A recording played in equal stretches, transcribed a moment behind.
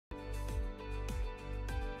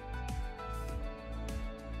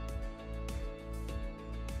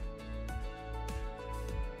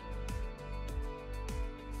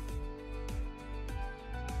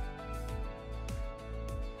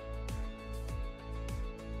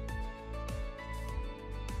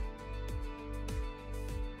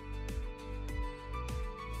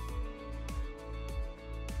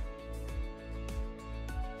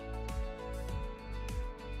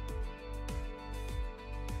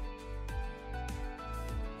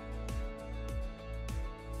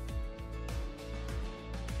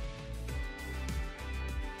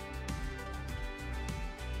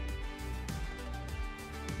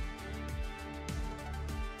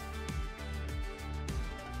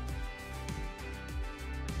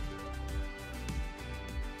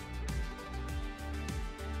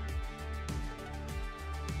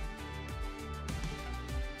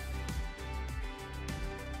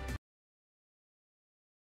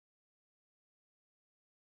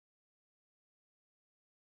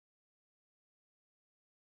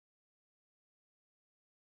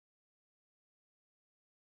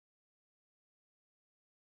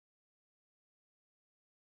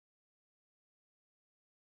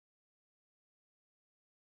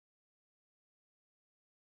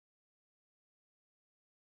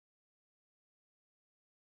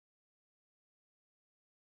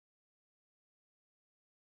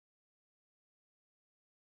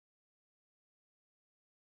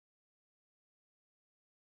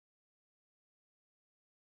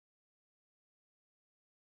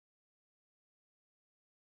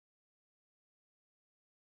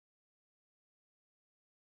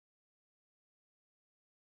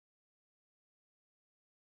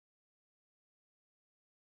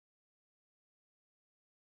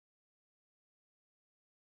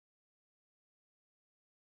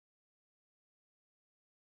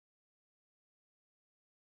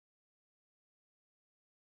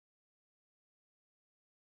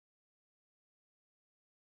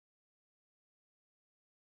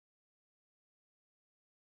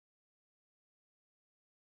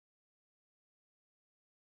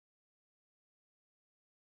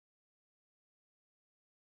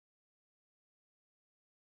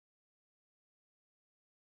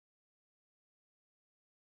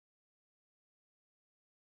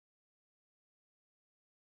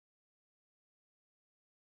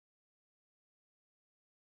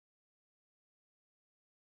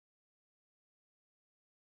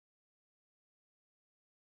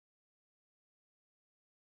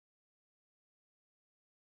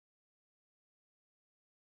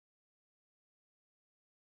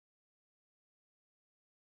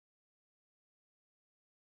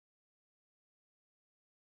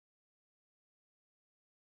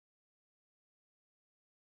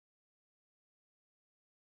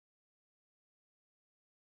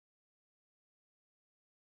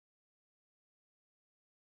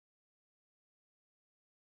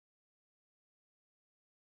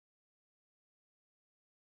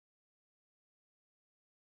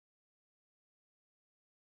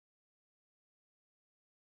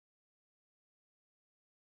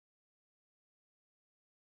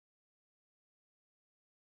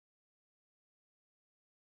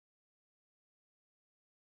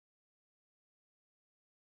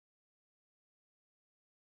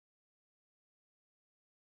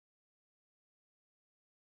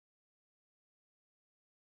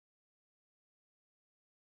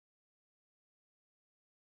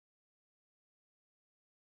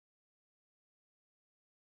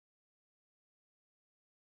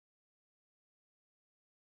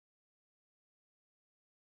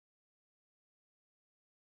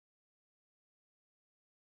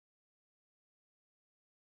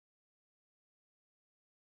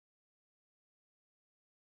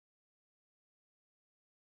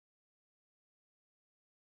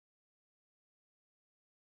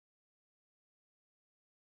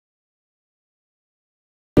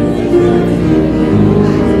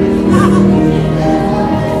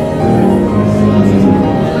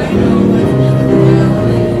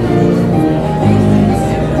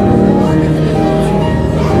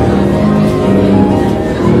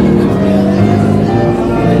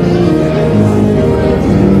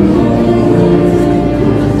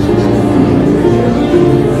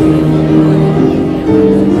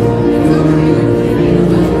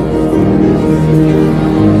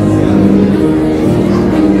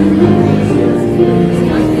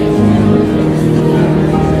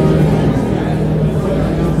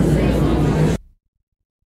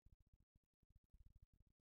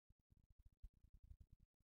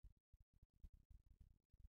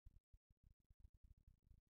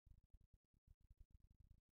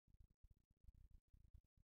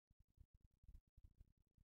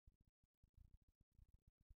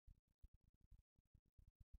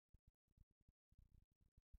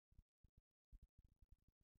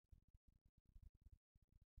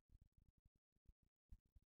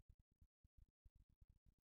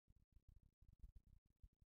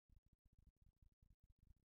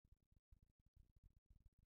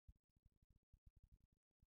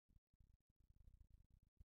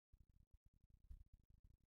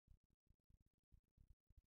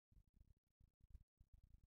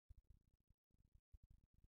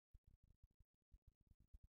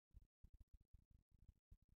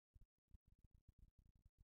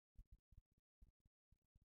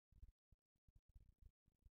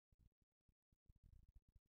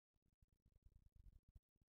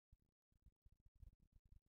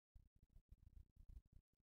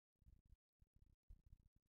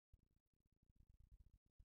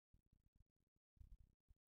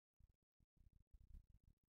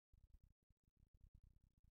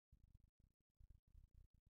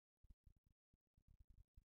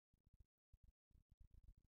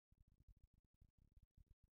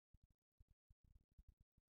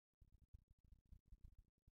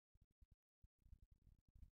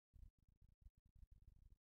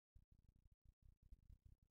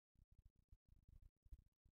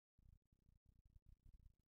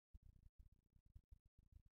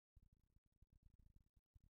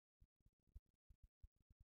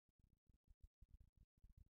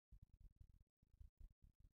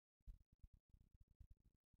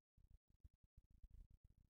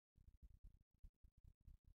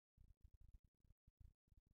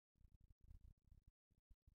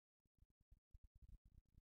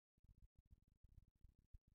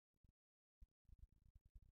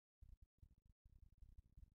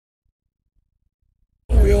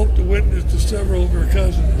hope to witness to several of her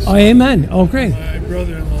cousins. Oh, amen. Oh, great. My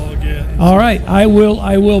brother-in-law again. All right. I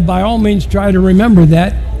will by all means try to remember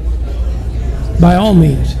that. By all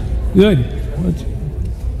means. Good.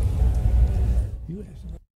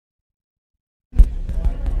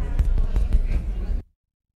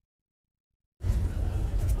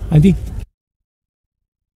 I think.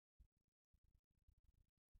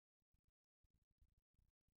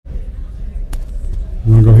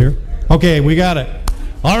 You want to go here? Okay, we got it.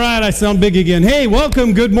 All right, I sound big again. Hey,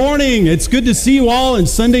 welcome. Good morning. It's good to see you all in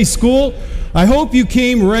Sunday school. I hope you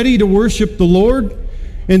came ready to worship the Lord.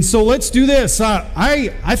 And so let's do this.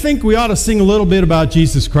 I think we ought to sing a little bit about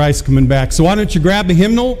Jesus Christ coming back. So why don't you grab a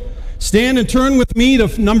hymnal, stand and turn with me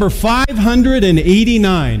to number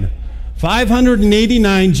 589.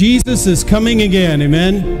 589, Jesus is coming again.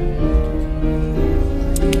 Amen.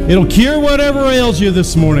 It'll cure whatever ails you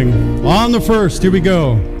this morning. On the first, here we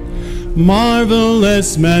go.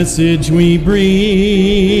 Marvelous message we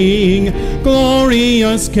bring,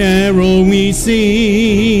 glorious carol we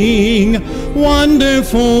sing,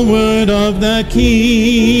 wonderful word of the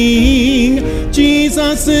King,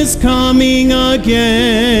 Jesus is coming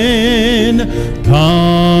again,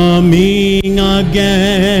 coming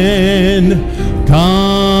again,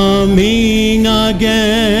 coming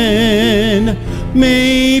again.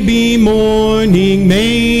 Maybe morning,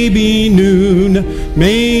 maybe noon,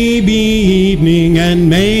 maybe evening, and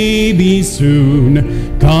maybe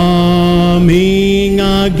soon. Coming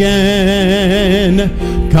again,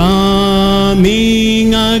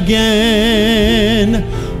 coming again.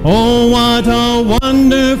 Oh, what a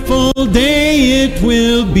wonderful day it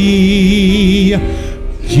will be.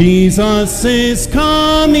 Jesus is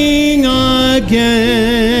coming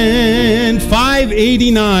again.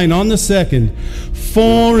 589 on the second.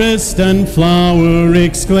 Forest and flower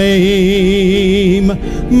exclaim,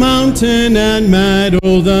 mountain and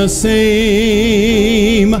meadow the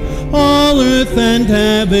same, all earth and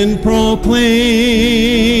heaven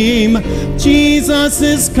proclaim, Jesus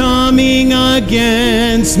is coming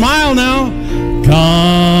again. Smile now.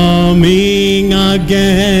 Coming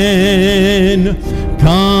again,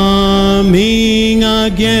 coming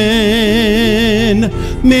again.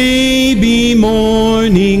 Maybe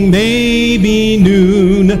morning, maybe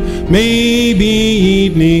noon, maybe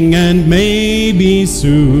evening, and maybe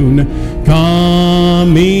soon.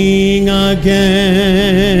 Coming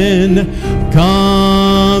again,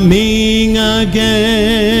 coming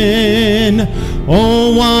again.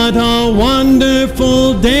 Oh, what a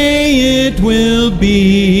wonderful day it will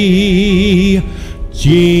be.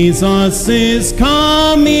 Jesus is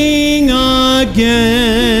coming again.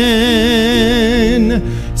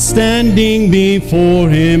 Standing before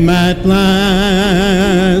him at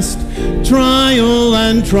last, trial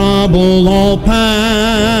and trouble all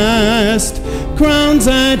past, crowns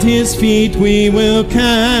at his feet we will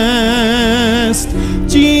cast.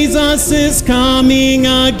 Jesus is coming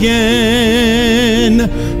again,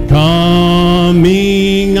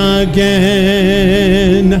 coming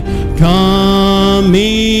again,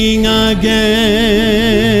 coming again.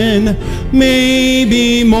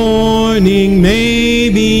 Maybe morning,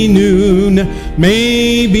 maybe noon,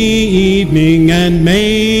 maybe evening, and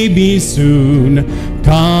maybe soon.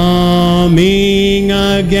 Coming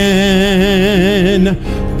again,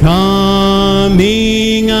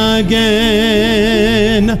 coming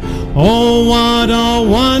again. Oh, what a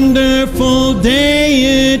wonderful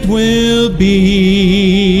day it will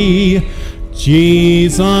be.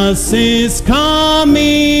 Jesus is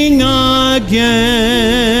coming again.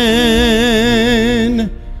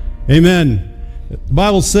 Amen. The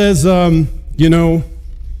Bible says,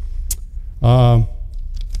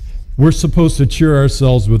 we're supposed to cheer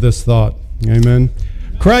ourselves with this thought. Amen.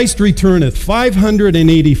 Christ returneth.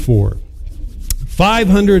 584.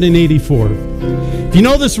 584. If you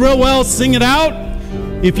know this real well, sing it out.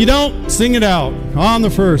 If you don't, sing it out. On the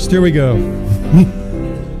first. Here we go.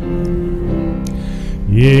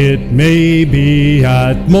 It may be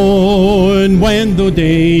at morn when the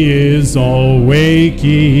day is all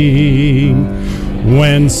waking,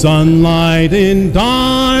 when sunlight in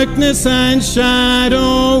darkness and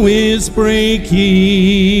shadow is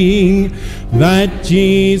breaking, that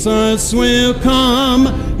Jesus will come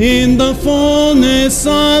in the fullness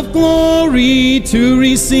of glory to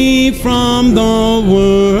receive from the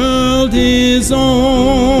world his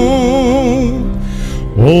own.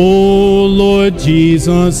 O Lord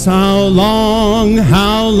Jesus, how long,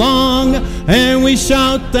 and we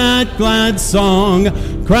shout that glad song,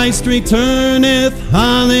 Christ returneth,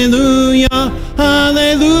 hallelujah,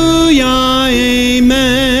 hallelujah,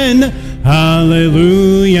 amen,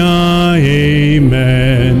 hallelujah,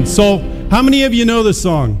 amen. So How many of you know this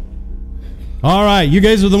song? All right, you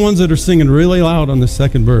guys are the ones that are singing really loud on the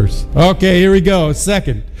second verse. Okay, here we go.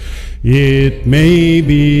 Second. It may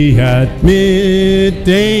be at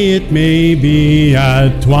midday, it may be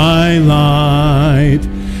at twilight,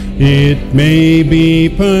 it may be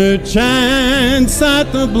perchance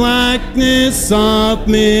at the blackness of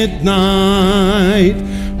midnight,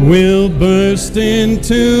 will burst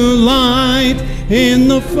into light in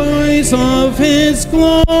the face of His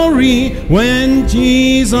glory when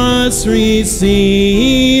Jesus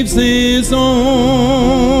receives His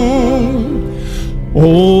own.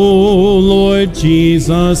 Oh Lord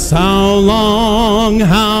Jesus, how long,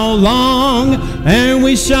 ere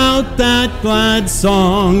we shout that glad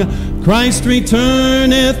song, Christ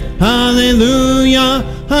returneth, hallelujah,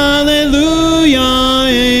 hallelujah,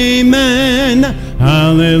 amen,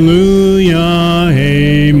 hallelujah,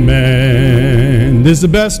 amen. This is the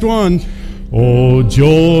best one. Oh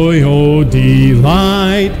joy, oh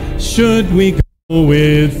delight, should we go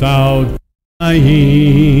without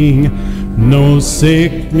dying? No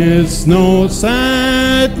sickness, no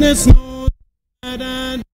sadness, no sad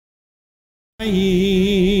and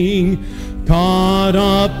dying. Caught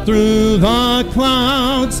up through the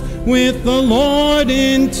clouds with the Lord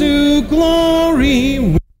into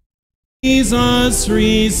glory, Jesus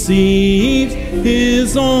receives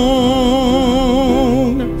His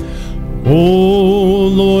own. Oh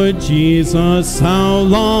Lord Jesus, how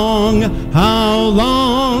long,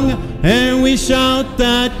 ere we shout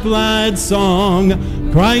that glad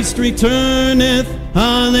song, Christ returneth,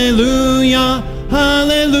 hallelujah,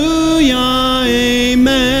 hallelujah,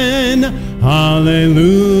 amen,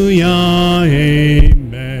 hallelujah,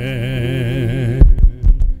 amen.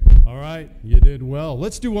 All right, you did well.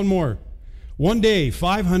 Let's do one more. One day,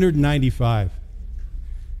 595.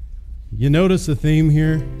 You notice the theme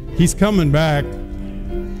here? He's coming back.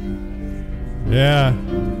 Yeah.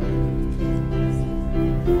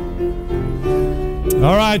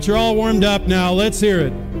 All right, you're all warmed up now. Let's hear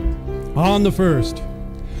it. On the first.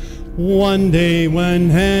 One day when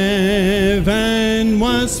heaven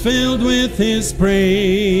was filled with His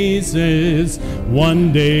praises,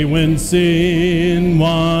 one day when sin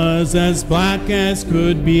was as black as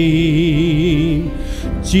could be,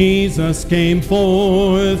 Jesus came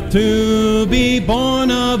forth to be born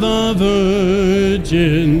of a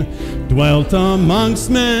virgin, dwelt amongst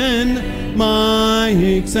men, my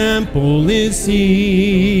example is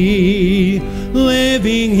He.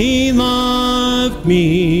 Living He loved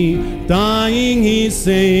me, dying He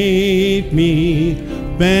saved me,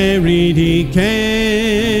 buried He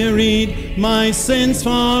carried my sins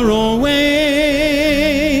far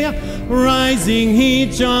away, rising He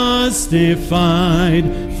justified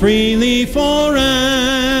freely forever.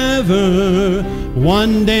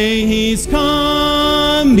 One day He's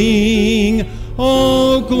coming,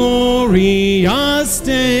 oh glorious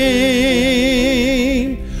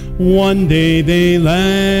day. One day they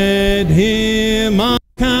led Him up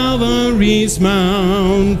Calvary's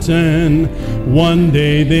mountain. One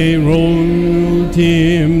day they rolled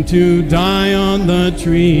Him to die on the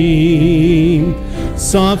tree.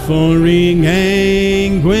 Suffering,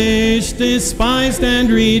 anguish, despised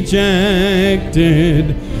and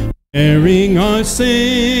rejected, bearing our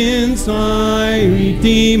sins, our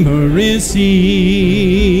Redeemer is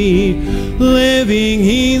He. Living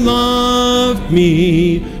He loved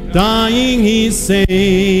me, dying He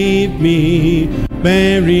saved me,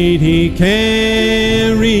 buried He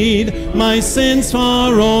carried my sins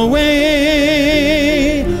far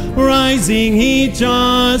away, rising He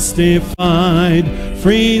justified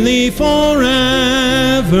freely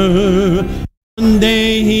forever. One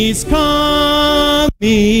day He's coming,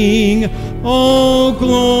 oh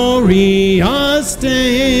glorious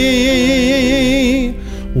day.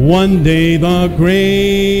 One day the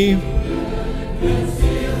grave,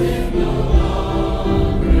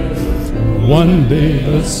 one day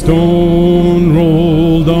the stone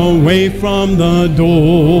rolled away from the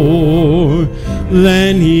door.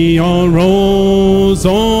 Then He arose,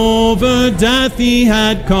 over death He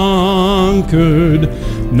had conquered.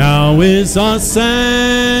 Now is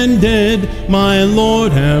ascended, my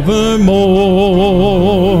Lord evermore.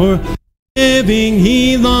 Living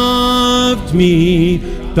He loved me,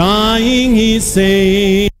 dying He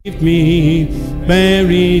saved me,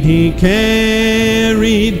 buried He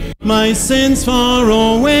carried my sins far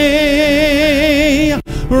away,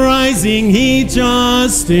 rising He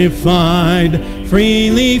justified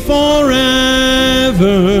freely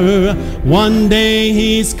forever. One day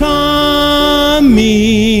He's coming,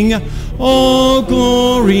 oh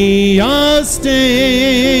glorious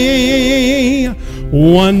day.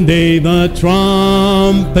 One day the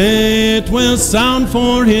trumpet will sound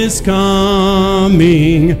for his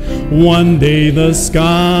coming. One day the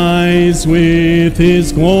skies with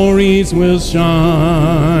his glories will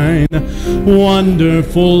shine.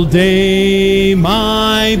 Wonderful day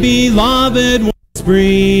my beloved was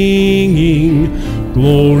bringing.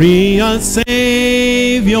 Glorious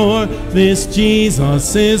Savior, this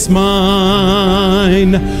Jesus is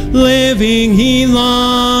mine. Living he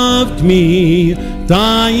loved me,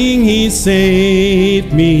 dying he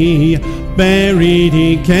saved me, buried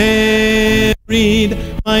he carried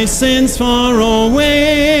my sins far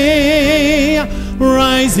away,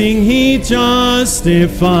 rising he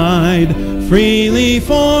justified freely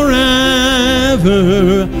forever.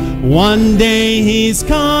 One day he's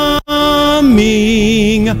coming,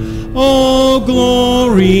 oh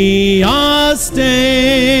glorious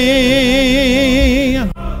day.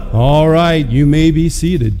 All right, you may be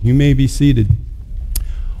seated. You may be seated.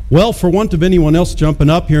 Well, for want of anyone else jumping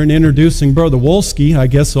up here and introducing Brother Wolski, I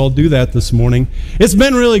guess I'll do that this morning. It's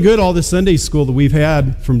been really good, all the Sunday school that we've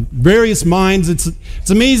had from various minds. It's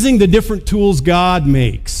amazing the different tools God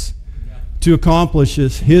makes to accomplish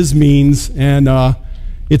his means, and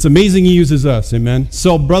it's amazing he uses us, amen.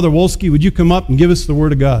 So, Brother Wolski, would you come up and give us the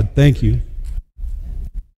Word of God? Thank you.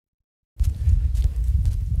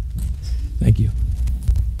 Thank you.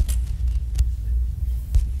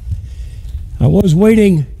 I was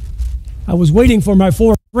waiting for my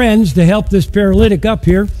 4 friends to help this paralytic up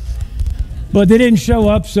here, but they didn't show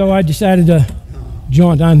up, so I decided to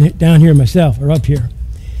jaunt down here myself, or up here.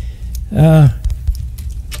 I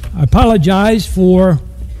apologize for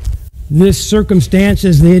this circumstance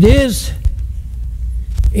as it is,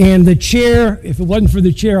 and the chair, if it wasn't for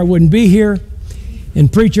the chair, I wouldn't be here.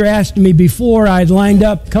 And preacher asked me before I'd lined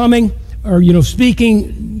up coming, or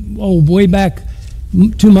speaking, way back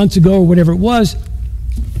 2 months ago or whatever it was.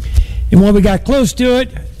 And when we got close to it,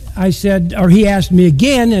 I said, or he asked me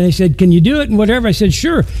again, and I said, can you do it and whatever? I said,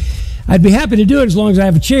 sure, I'd be happy to do it as long as I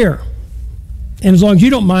have a chair, and as long as you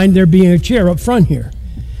don't mind there being a chair up front here.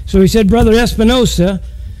 So he said, Brother Espinosa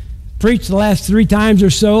preached the last 3 times or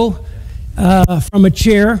so from a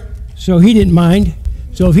chair, so he didn't mind.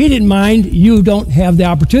 So if he didn't mind, you don't have the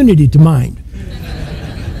opportunity to mind.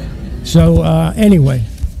 So anyway,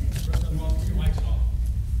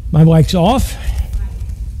 my mic's off.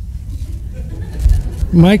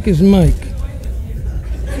 Mic is mic.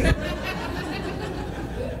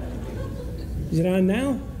 Is it on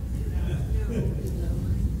now?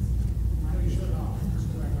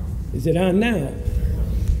 Is it on now?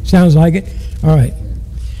 Sounds like it. All right.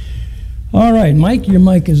 All right, Mike, your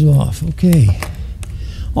mic is off. Okay.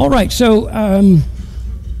 All right, so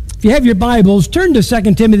if you have your Bibles, turn to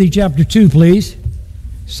 2 Timothy chapter 2, please.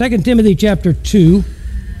 2 Timothy chapter 2.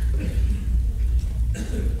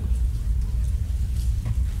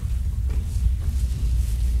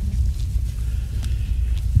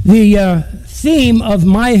 The theme of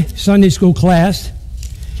my Sunday school class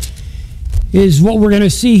is what we're going to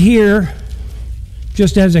see here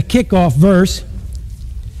just as a kickoff verse.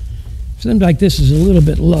 Seems like this is a little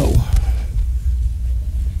bit low.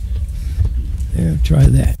 There, try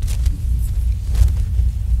that.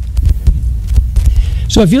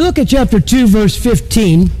 So if you look at chapter 2, verse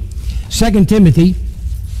 15, 2 Timothy,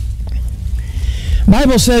 the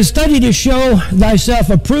Bible says, study to show thyself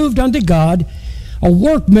approved unto God, a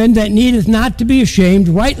workman that needeth not to be ashamed,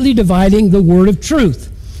 rightly dividing the word of truth.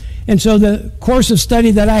 And so the course of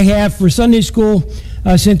study that I have for Sunday school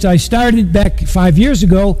since I started back 5 years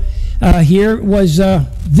ago here was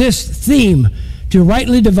this theme, to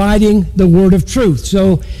rightly dividing the word of truth.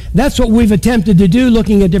 So that's what we've attempted to do,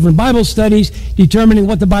 looking at different Bible studies, determining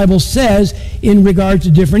what the Bible says in regard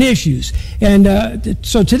to different issues. And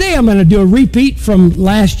so today I'm going to do a repeat from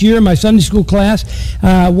last year, my Sunday school class.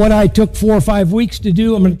 What I took 4 or 5 weeks to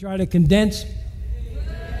do, I'm going to try to condense.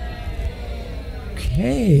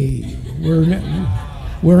 Okay,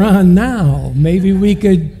 we're on now. Maybe we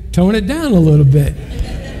could tone it down a little bit.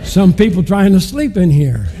 Some people trying to sleep in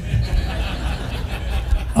here.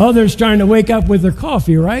 Others trying to wake up with their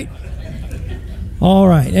coffee, right? All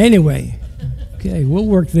right, anyway. Okay, we'll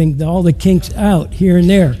work all the kinks out here and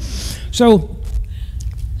there. So,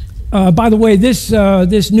 by the way, this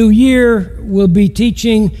new year we'll be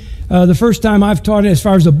teaching, the first time I've taught it as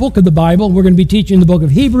far as the book of the Bible, we're going to be teaching the book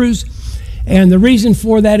of Hebrews. And the reason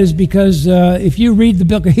for that is because if you read the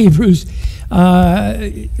book of Hebrews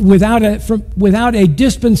without a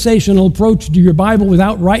dispensational approach to your Bible,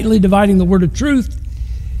 without rightly dividing the word of truth,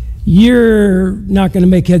 you're not going to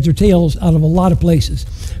make heads or tails out of a lot of places.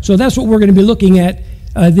 So that's what we're going to be looking at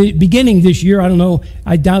the beginning this year. I don't know.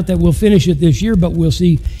 I doubt that we'll finish it this year, but we'll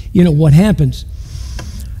see, what happens.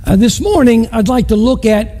 This morning, I'd like to look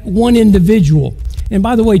at one individual. And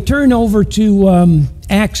by the way, turn over to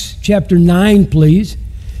Acts chapter 9, please.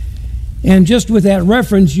 And just with that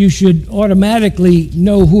reference, you should automatically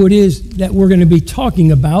know who it is that we're going to be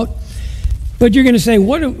talking about. But you're going to say,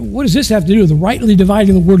 what does this have to do with rightly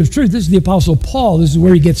dividing the word of truth? This is the Apostle Paul. This is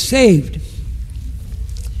where he gets saved.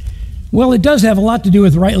 Well, it does have a lot to do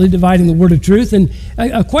with rightly dividing the word of truth. And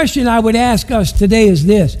a question I would ask us today is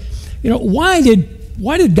this. Why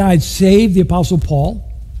did God save the Apostle Paul?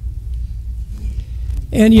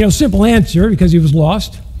 And, simple answer, because he was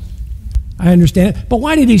lost. I understand. But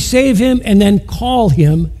why did he save him and then call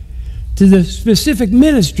him to the specific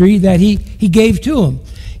ministry that he gave to him?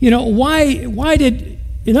 Why did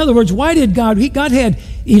God had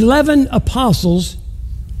 11 apostles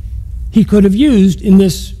he could have used in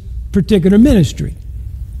this particular ministry.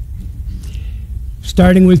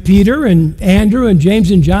 Starting with Peter and Andrew and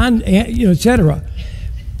James and John, etc.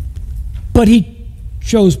 But he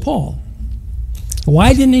chose Paul.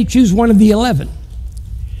 Why didn't he choose one of the 11?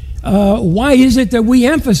 Why is it that we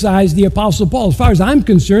emphasize the Apostle Paul? As far as I'm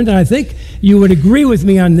concerned, and I think you would agree with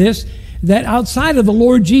me on this, that outside of the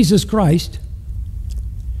Lord Jesus Christ,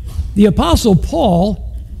 the Apostle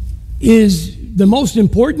Paul is the most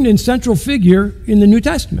important and central figure in the New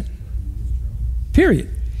Testament. Period.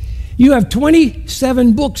 You have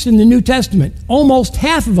 27 books in the New Testament. Almost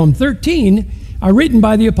half of them, 13, are written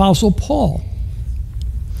by the Apostle Paul.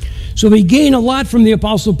 So we gain a lot from the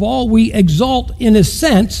Apostle Paul. We exalt, in a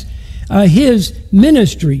sense, his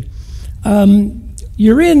ministry.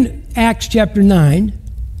 You're in Acts chapter 9,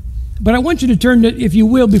 but I want you to turn to, if you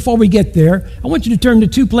will, before we get there, I want you to turn to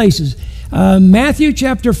two places. Matthew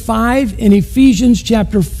chapter 5 and Ephesians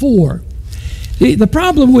chapter 4. The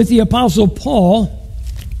problem with the Apostle Paul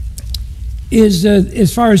is,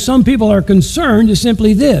 as far as some people are concerned, is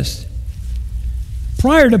simply this.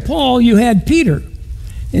 Prior to Paul, you had Peter.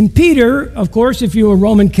 And Peter, of course, if you were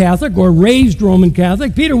Roman Catholic or raised Roman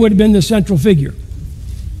Catholic, Peter would have been the central figure.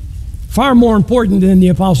 Far more important than the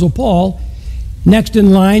Apostle Paul. Next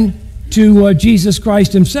in line to Jesus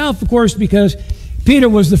Christ himself, of course, because Peter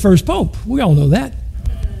was the first pope. We all know that.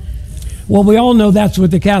 Well, we all know that's what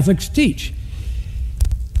the Catholics teach.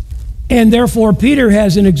 And therefore, Peter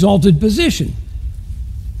has an exalted position.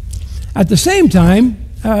 At the same time,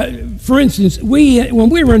 for instance, when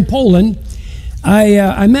we were in Poland,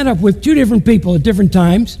 I met up with two different people at different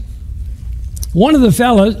times.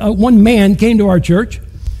 One man came to our church,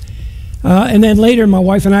 and then later my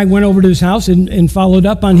wife and I went over to his house and followed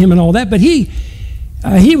up on him and all that. But he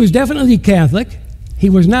was definitely Catholic. He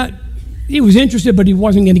was interested, but he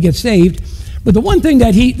wasn't going to get saved. But the one thing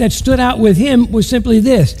that stood out with him was simply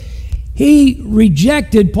this. He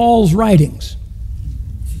rejected Paul's writings.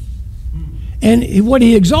 And what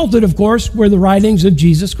he exalted, of course, were the writings of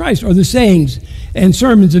Jesus Christ, or the sayings and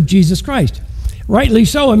sermons of Jesus Christ. Rightly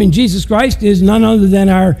so. I mean, Jesus Christ is none other than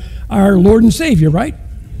our Lord and Savior, right?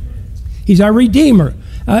 He's our Redeemer.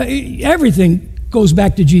 Everything goes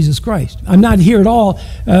back to Jesus Christ. I'm not here at all,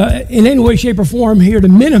 in any way, shape, or form, here to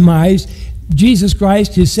minimize Jesus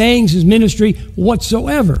Christ, his sayings, his ministry,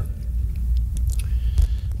 whatsoever.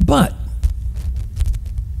 But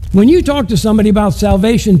when you talk to somebody about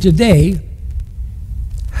salvation today,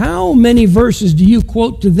 how many verses do you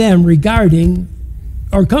quote to them regarding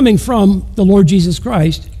or coming from the Lord Jesus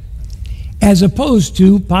Christ, as opposed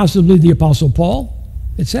to possibly the Apostle Paul,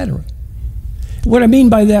 etc.? What I mean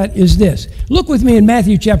by that is this. Look with me in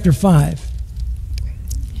Matthew chapter 5.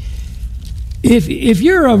 If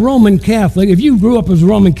you're a Roman Catholic, if you grew up as a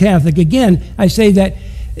Roman Catholic, again, I say that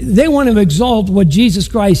they want to exalt what Jesus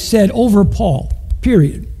Christ said over Paul,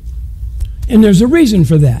 period. And there's a reason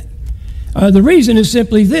for that. The reason is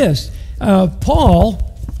simply this. Paul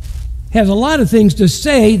has a lot of things to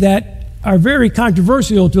say that are very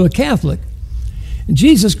controversial to a Catholic.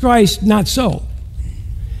 Jesus Christ, not so.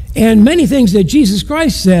 And many things that Jesus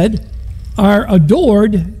Christ said are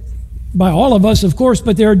adored by all of us, of course,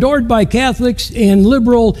 but they're adored by Catholics and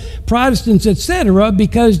liberal Protestants, etc.,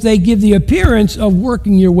 because they give the appearance of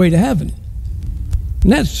working your way to heaven.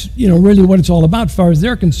 And that's, really what it's all about as far as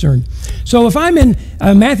they're concerned. So if I'm in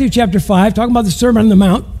Matthew chapter 5, talking about the Sermon on the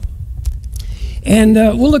Mount, and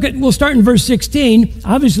we'll start in verse 16,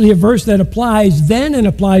 obviously a verse that applies then and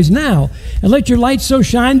applies now. And let your light so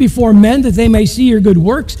shine before men that they may see your good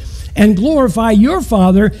works and glorify your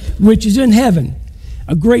Father which is in heaven.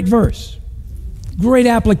 A great verse. Great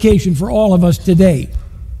application for all of us today,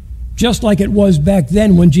 just like it was back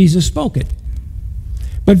then when Jesus spoke it.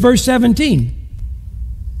 But verse 17,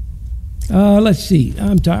 Let's see.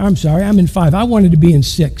 I'm sorry. I'm in 5. I wanted to be in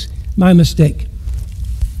 6. My mistake.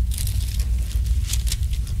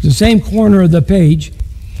 The same corner of the page.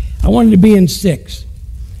 I wanted to be in 6.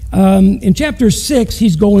 In chapter 6,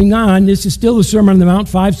 he's going on. This is still the Sermon on the Mount,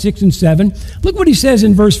 5, 6, and 7. Look what he says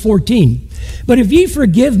in verse 14. But if ye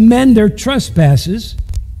forgive men their trespasses,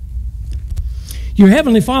 your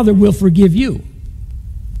heavenly Father will forgive you.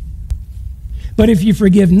 But if you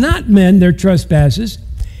forgive not men their trespasses,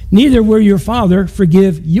 neither will your Father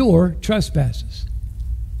forgive your trespasses.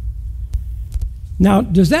 Now,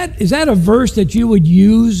 is that a verse that you would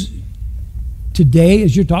use today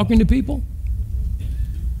as you're talking to people?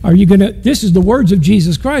 Are you going to, this is the words of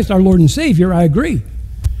Jesus Christ, our Lord and Savior, I agree.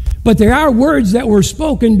 But there are words that were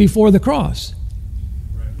spoken before the cross.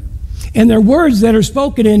 And they're words that are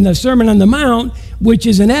spoken in the Sermon on the Mount, which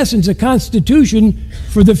is in essence a constitution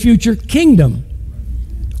for the future kingdom.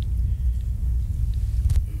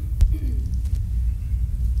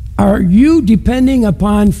 Are you depending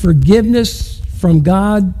upon forgiveness from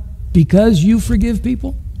God because you forgive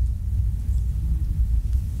people?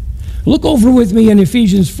 Look over with me in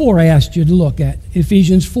Ephesians 4, I asked you to look at.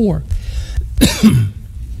 Ephesians 4.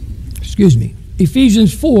 Excuse me.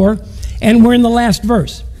 Ephesians 4, and we're in the last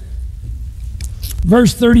verse.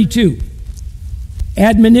 Verse 32.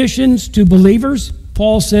 Admonitions to believers.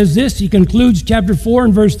 Paul says this. He concludes chapter 4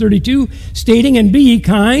 and verse 32, stating, and be ye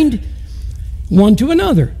kind one to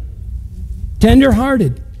another,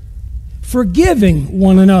 tender-hearted, forgiving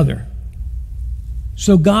one another,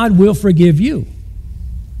 so God will forgive you.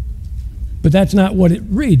 But that's not what it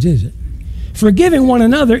reads, is it? Forgiving one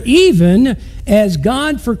another, even as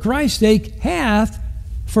God for Christ's sake hath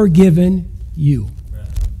forgiven you.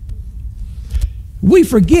 We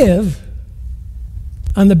forgive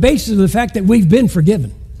on the basis of the fact that we've been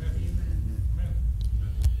forgiven.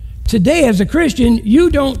 Today, as a Christian, you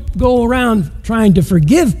don't go around trying to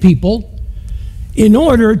forgive people in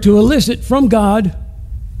order to elicit from God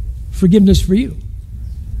forgiveness for you.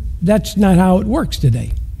 That's not how it works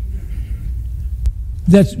today.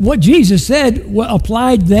 That's what Jesus said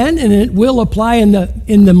applied then, and it will apply in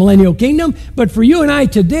the millennial kingdom. But for you and I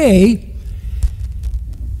today,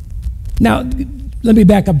 now let me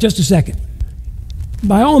back up just a second.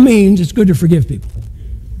 By all means, it's good to forgive people.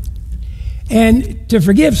 And to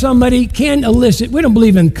forgive somebody can elicit, we don't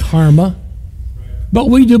believe in karma, but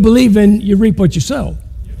we do believe in you reap what you sow.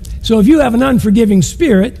 So if you have an unforgiving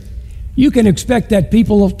spirit, you can expect that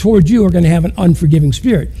people towards you are going to have an unforgiving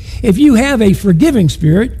spirit. If you have a forgiving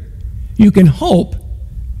spirit, you can hope,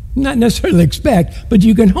 not necessarily expect, but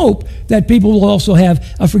you can hope that people will also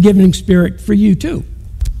have a forgiving spirit for you too.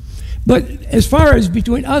 But as far as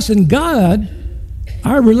between us and God,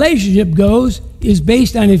 our relationship goes is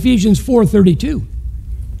based on Ephesians 4:32.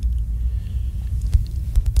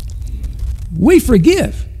 We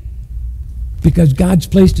forgive because God's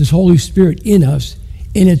placed His Holy Spirit in us,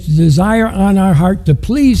 and it's a desire on our heart to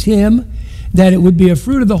please Him, that it would be a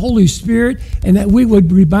fruit of the Holy Spirit, and that we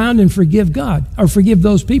would rebound and forgive God, or forgive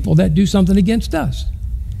those people that do something against us.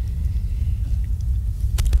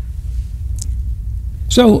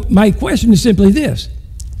 So my question is simply this.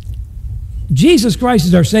 Jesus Christ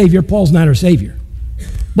is our Savior. Paul's not our Savior.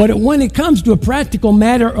 But when it comes to a practical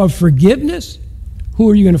matter of forgiveness, who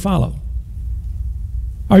are you going to follow?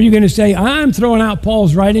 Are you going to say, I'm throwing out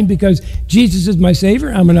Paul's writing because Jesus is my Savior?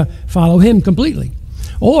 I'm going to follow him completely.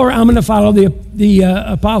 Or I'm going to follow the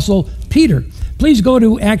Apostle Peter. Please go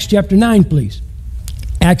to Acts chapter 9, please.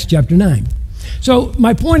 Acts chapter 9. So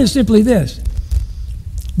my point is simply this.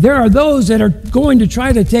 There are those that are going to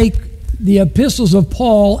try to take the epistles of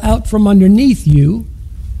Paul out from underneath you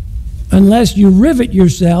unless you rivet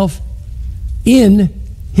yourself in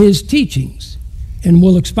his teachings. And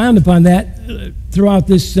we'll expound upon that throughout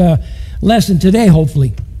this lesson today,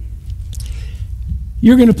 hopefully.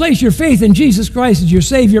 You're going to place your faith in Jesus Christ as your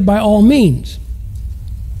Savior by all means.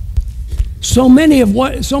 So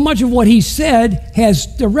much of what he said has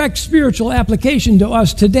direct spiritual application to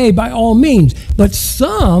us today by all means. But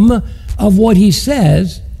some of what he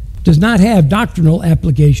says does not have doctrinal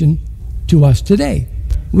application to us today.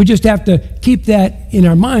 We just have to keep that in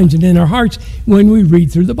our minds and in our hearts when we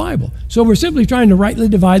read through the Bible. So we're simply trying to rightly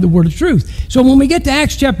divide the word of truth. So when we get to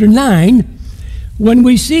Acts chapter 9, when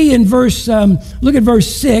we see in look at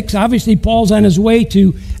verse 6, obviously Paul's on his way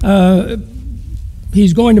to,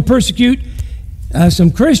 he's going to persecute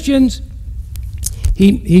some Christians.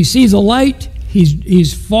 He sees a light. He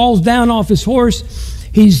falls down off his horse.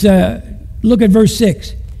 Look at verse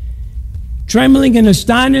 6. Trembling and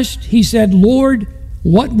astonished, he said, Lord,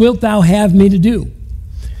 what wilt thou have me to do?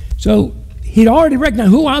 So he'd already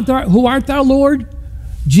recognized, who art thou, Lord?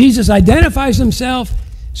 Jesus identifies himself,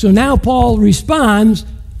 so now Paul responds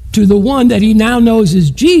to the one that he now knows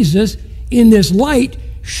is Jesus in this light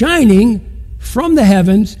shining from the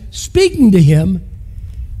heavens, speaking to him,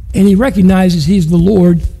 and he recognizes he's the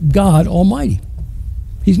Lord God Almighty.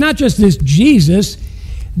 He's not just this Jesus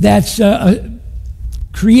that's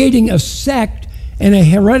creating a sect and a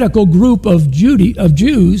heretical group of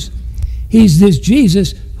Jews. He's this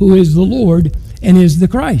Jesus who is the Lord and is the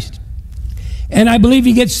Christ. And I believe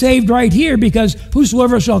he gets saved right here, because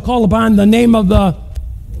whosoever shall call upon the name of the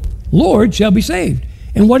Lord shall be saved.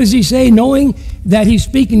 And what does he say, knowing that he's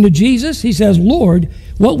speaking to Jesus? He says, Lord,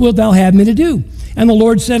 what wilt thou have me to do? And the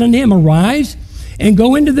Lord said unto him, Arise, and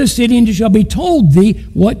go into the city, and it shall be told thee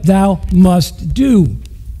what thou must do.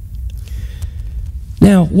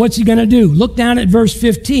 Now, what's he going to do? Look down at verse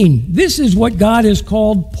 15. This is what God has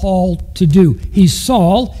called Paul to do. He's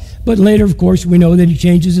Saul, but later, of course, we know that he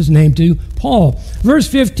changes his name to Paul. Verse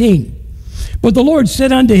 15. But the Lord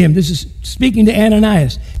said unto him, this is speaking to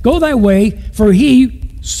Ananias, Go thy way, for he,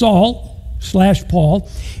 Saul/Paul,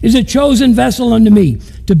 is a chosen vessel unto me,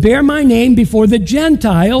 to bear my name before the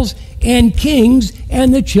Gentiles and kings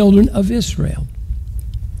and the children of Israel.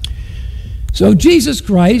 So Jesus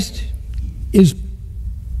Christ is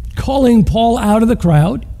calling Paul out of the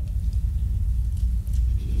crowd.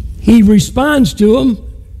 He responds to him.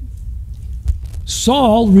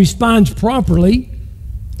 Saul responds properly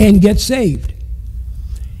and gets saved.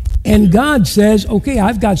 And God says, okay,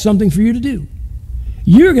 I've got something for you to do.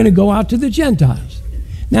 You're going to go out to the Gentiles.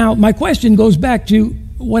 Now, my question goes back to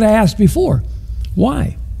what I asked before.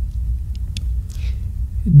 Why?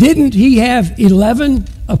 Didn't he have 11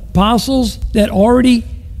 apostles that already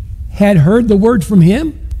had heard the word from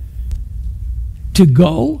him to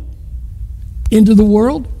go into the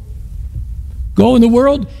world? Go in the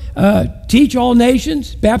world, teach all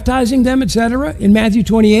nations, baptizing them, etc., in Matthew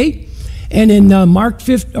 28. And in Mark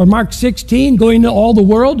 16, go into all the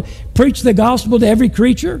world, preach the gospel to every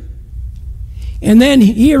creature. And then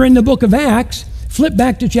here in the book of Acts, flip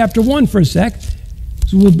back to chapter 1 for a sec.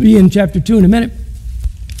 So we'll be in chapter 2 in a minute.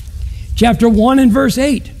 Chapter 1 and verse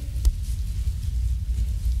 8.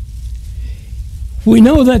 We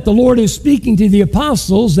know that the Lord is speaking to the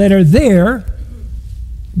apostles that are there,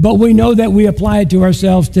 but we know that we apply it to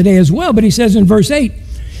ourselves today as well. But he says in verse 8,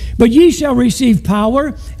 But ye shall receive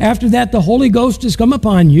power, after that the Holy Ghost is come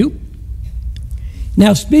upon you.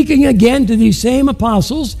 Now speaking again to these same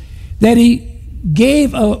apostles that he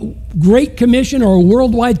gave a great commission or a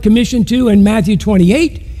worldwide commission to in Matthew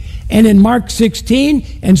 28 and in Mark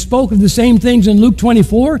 16, and spoke of the same things in Luke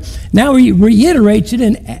 24. Now he reiterates it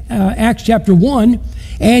in Acts chapter 1,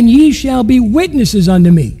 And ye shall be witnesses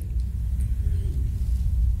unto me.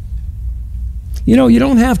 You know, you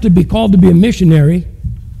don't have to be called to be a missionary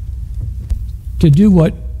to do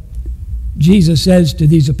what Jesus says to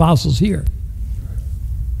these apostles here.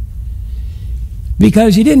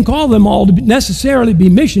 Because he didn't call them all to necessarily be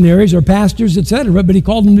missionaries or pastors, etc., but he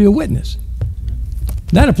called them to be a witness.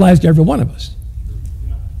 That applies to every one of us.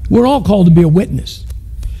 We're all called to be a witness.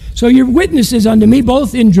 So you're witnesses unto me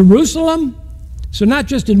both in Jerusalem, so not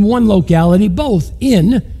just in one locality, both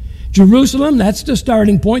in Jerusalem, that's the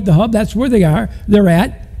starting point, the hub, that's where they're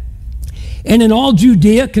at. And in all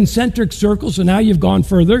Judea, concentric circles, so now you've gone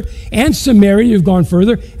further, and Samaria, you've gone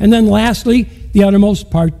further, and then lastly, the uttermost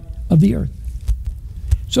part of the earth.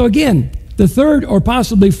 So again, the third or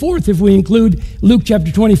possibly fourth, if we include Luke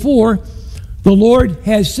chapter 24, the Lord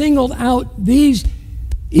has singled out these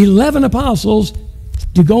 11 apostles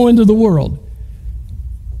to go into the world.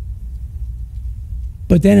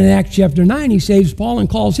 But then in Acts chapter 9, he saves Paul and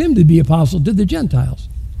calls him to be apostle to the Gentiles.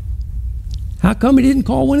 How come he didn't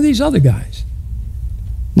call one of these other guys?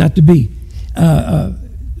 Not to be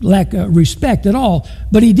lack respect at all,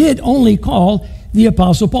 but he did only call the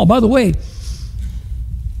apostle Paul. By the way,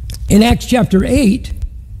 in Acts chapter 8,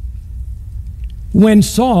 when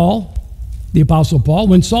Saul, the apostle Paul,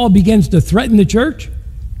 when Saul begins to threaten the church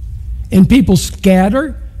and people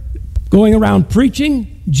scatter, going around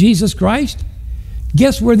preaching Jesus Christ,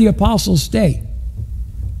 guess where the apostles stay?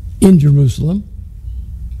 In Jerusalem.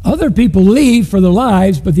 Other people leave for their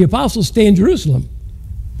lives, but the apostles stay in Jerusalem.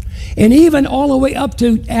 And even all the way up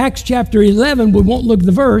to Acts chapter 11, we won't look at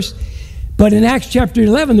the verse, but in Acts chapter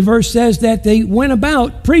 11, the verse says that they went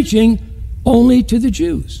about preaching only to the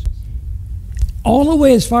Jews. All the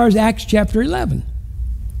way as far as Acts chapter 11.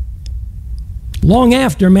 Long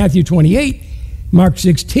after Matthew 28, Mark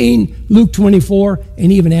 16, Luke 24,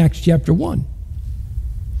 and even Acts chapter 1.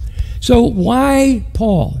 So why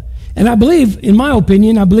Paul? And I believe, in my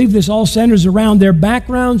opinion, I believe this all centers around their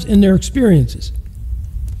backgrounds and their experiences.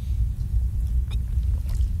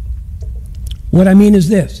 What I mean is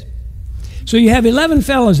this. So you have 11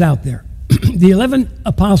 fellows out there, the 11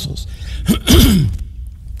 apostles.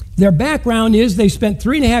 Their background is they spent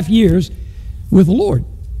 3.5 years with the Lord.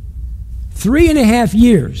 3.5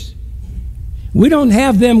 years. We don't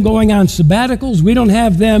have them going on sabbaticals. We don't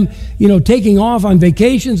have them, taking off on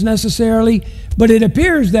vacations necessarily. But it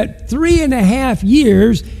appears that 3.5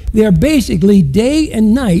 years, they're basically day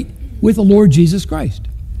and night with the Lord Jesus Christ.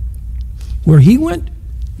 Where he went,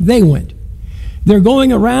 they went. They're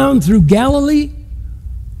going around through Galilee.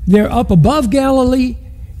 They're up above Galilee.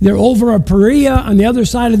 They're over at Perea on the other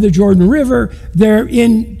side of the Jordan River. They're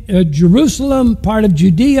in Jerusalem, part of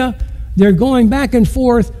Judea. They're going back and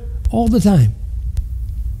forth all the time.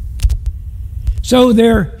 So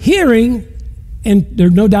they're hearing, and they're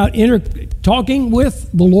no doubt talking with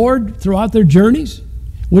the Lord throughout their journeys.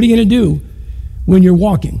 What are you going to do when you're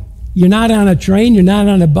walking? You're not on a train. You're not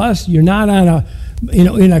on a bus. You're not on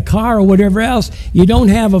in a car or whatever else. You don't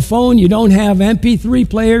have a phone. You don't have MP3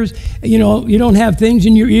 players. You don't have things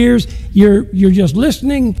in your ears. You're just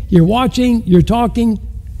listening. You're watching. You're talking.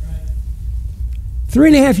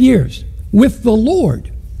 3.5 years with the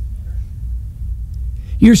Lord.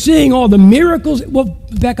 You're seeing all the miracles. Well,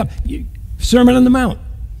 back up. Sermon on the Mount.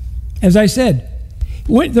 As I said,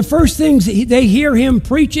 the first things they hear him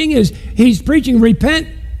preaching is he's preaching, repent,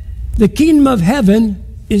 the kingdom of heaven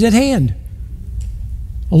is at hand.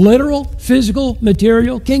 A literal, physical,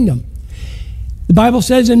 material kingdom. The Bible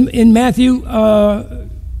says in Matthew,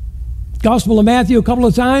 Gospel of Matthew a couple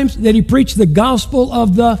of times, that he preached the gospel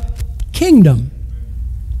of the kingdom.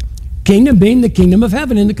 Kingdom being the kingdom of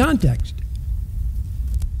heaven in the context.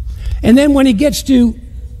 And then when he gets to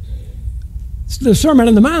the Sermon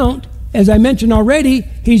on the Mount, as I mentioned already,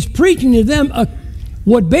 he's preaching to them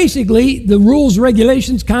what basically the rules,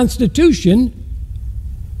 regulations, constitution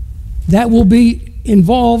that will be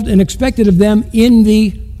involved and expected of them in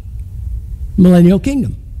the millennial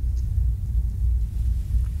kingdom.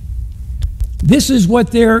 This is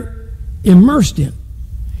what they're immersed in.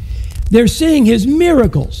 They're seeing his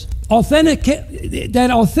miracles that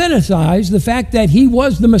authenticize the fact that he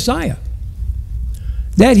was the Messiah.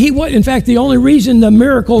 That he was, in fact, the only reason the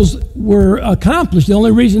miracles were accomplished, the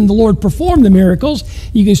only reason the Lord performed the miracles,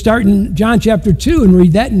 you can start in John chapter 2 and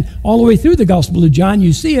read that, and all the way through the Gospel of John,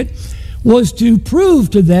 you see it, was to prove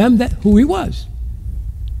to them that who he was.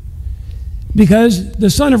 Because the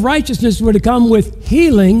Son of Righteousness were to come with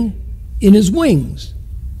healing in his wings.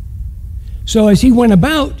 So as he went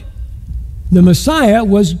about, the Messiah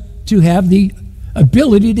was to have the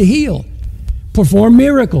ability to heal, perform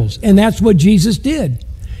miracles, and that's what Jesus did.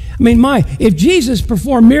 I mean, if Jesus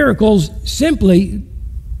performed miracles simply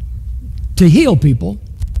to heal people,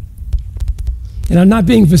 and I'm not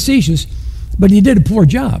being facetious, but he did a poor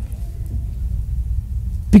job.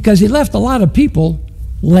 Because he left a lot of people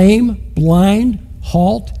lame, blind,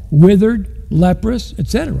 halt, withered, leprous,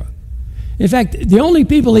 etc. In fact, the only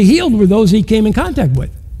people he healed were those he came in contact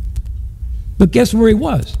with. But guess where he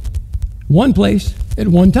was? One place at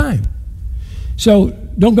one time. So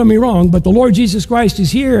don't get me wrong, but the Lord Jesus Christ is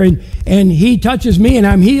here and he touches me and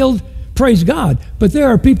I'm healed. Praise God. But there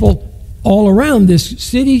are people all around this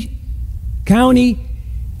city, county,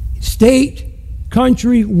 state,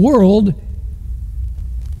 country, world,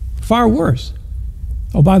 far worse.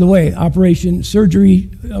 Oh, by the way, operation surgery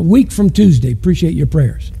a week from Tuesday. Appreciate your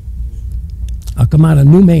prayers. I'll come out a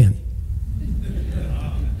new man.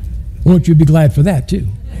 Won't you be glad for that too?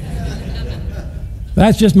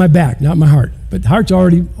 That's just my back, not my heart. But the heart's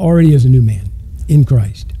already is a new man in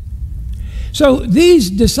Christ. So these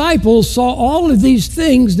disciples saw all of these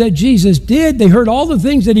things that Jesus did. They heard all the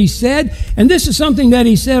things that he said. And this is something that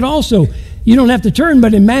he said also. You don't have to turn,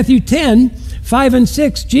 but in Matthew 10, 5 and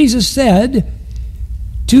 6, Jesus said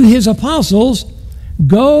to his apostles,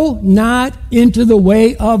 "Go not into the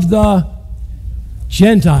way of the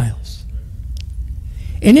Gentiles,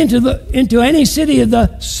 and into any city of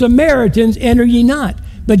the Samaritans enter ye not,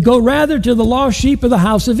 but go rather to the lost sheep of the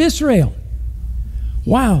house of Israel."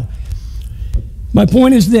 Wow. My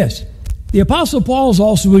point is this. The Apostle Paul is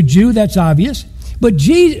also a Jew, that's obvious. But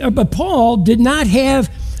Paul did not have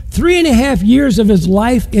 3.5 years of his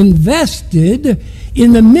life invested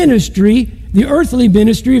in the ministry, the earthly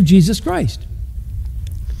ministry of Jesus Christ.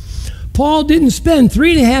 Paul didn't spend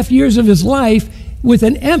 3.5 years of his life with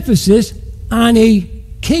an emphasis on a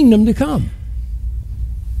kingdom to come,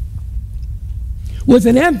 with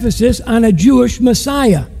an emphasis on a Jewish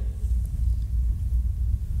Messiah.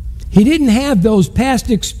 He didn't have those past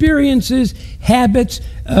experiences, habits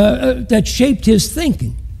that shaped his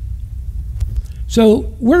thinking.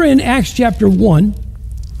 So we're in Acts chapter 1.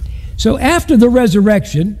 So after the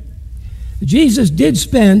resurrection, Jesus did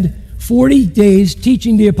spend 40 days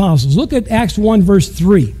teaching the apostles. Look at Acts 1, verse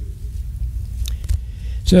 3.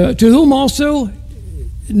 So, to whom also,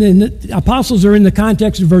 the apostles are in the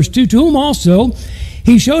context of verse 2, to whom also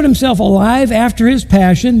he showed himself alive after his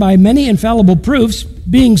passion by many infallible proofs,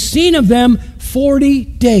 being seen of them 40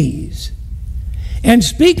 days, and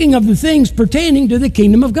speaking of the things pertaining to the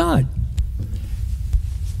kingdom of God.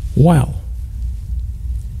 Wow.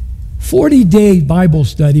 40-day Bible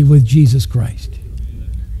study with Jesus Christ.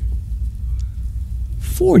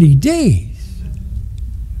 40 days.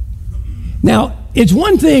 Now, it's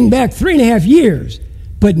one thing back 3.5 years,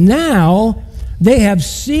 but now they have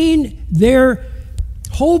seen their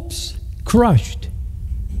hopes crushed,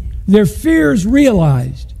 their fears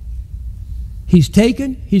realized. He's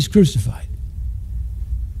taken, he's crucified.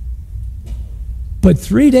 But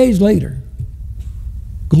 3 days later,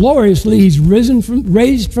 gloriously, he's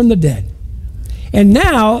raised from the dead. And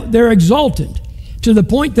now they're exultant to the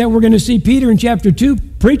point that we're going to see Peter in chapter 2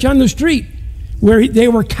 preach on the street where they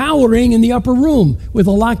were cowering in the upper room with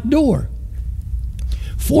a locked door.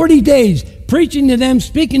 40 days preaching to them,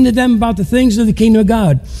 speaking to them about the things of the kingdom of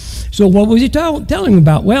God. So what was he telling them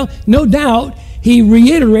about? Well, no doubt he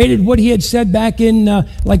reiterated what he had said back in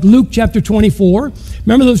like Luke chapter 24.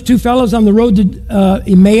 Remember those two fellows on the road to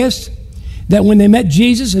Emmaus? That when they met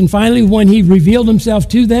Jesus and finally when he revealed himself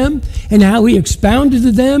to them and how he expounded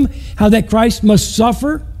to them how that Christ must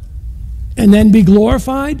suffer and then be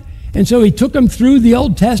glorified. And so he took them through the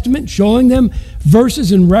Old Testament, showing them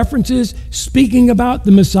verses and references speaking about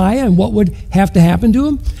the Messiah and what would have to happen to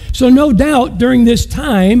him. So no doubt during this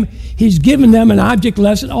time, he's given them an object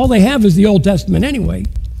lesson. All they have is the Old Testament anyway.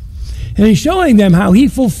 And he's showing them how he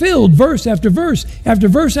fulfilled verse after verse after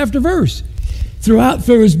verse after verse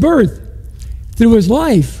through his birth, through his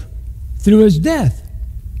life, through his death.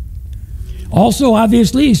 Also,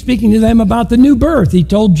 obviously, he's speaking to them about the new birth. He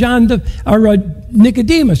told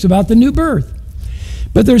Nicodemus about the new birth.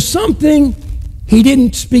 But there's something he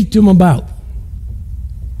didn't speak to him about.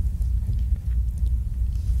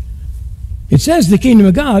 It says the kingdom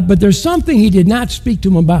of God, but there's something he did not speak to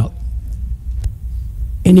him about.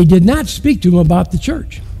 And he did not speak to him about the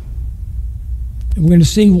church. And we're going to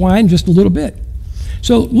see why in just a little bit.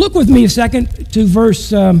 So look with me a second to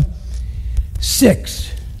verse 6.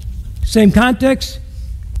 Same context.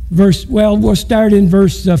 We'll start in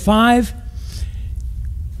verse 5.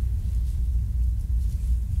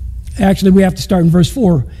 Actually, we have to start in verse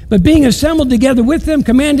 4. But being assembled together with them,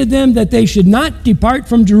 commanded them that they should not depart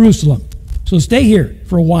from Jerusalem. So stay here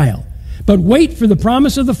for a while. But wait for the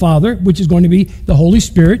promise of the Father, which is going to be the Holy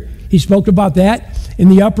Spirit. He spoke about that in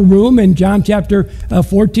the upper room in John chapter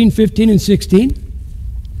 14, 15, and 16.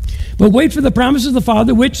 But wait for the promise of the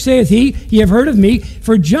Father, which saith he, ye have heard of me,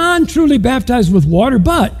 for John truly baptized with water,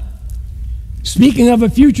 but speaking of a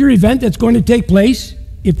future event that's going to take place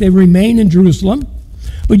if they remain in Jerusalem,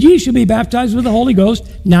 but ye shall be baptized with the Holy Ghost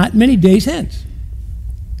not many days hence.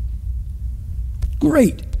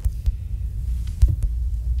 Great.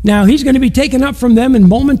 Now he's going to be taken up from them and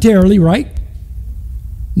momentarily, right?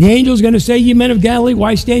 The angel's going to say, ye men of Galilee,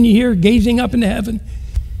 why stand ye here gazing up into heaven?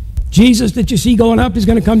 Jesus that you see going up is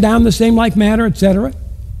going to come down the same like manner, etc.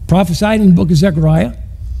 Prophesied in the book of Zechariah.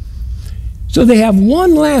 So they have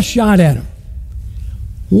one last shot at him.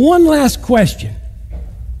 One last question.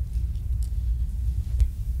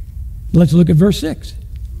 Let's look at verse 6.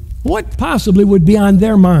 What possibly would be on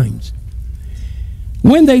their minds?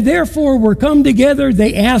 When they therefore were come together,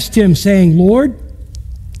 they asked him, saying, Lord,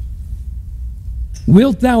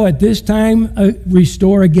 wilt thou at this time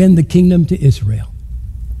restore again the kingdom to Israel?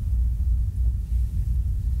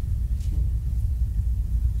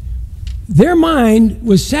 Their mind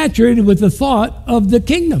was saturated with the thought of the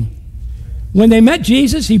kingdom. When they met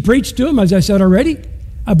Jesus, he preached to them, as I said already,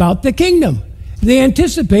 about the kingdom. They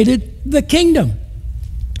anticipated the kingdom.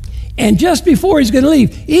 And just before he's going to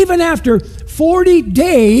leave, even after 40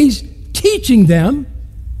 days teaching them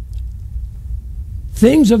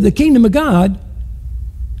things of the kingdom of God,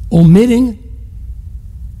 omitting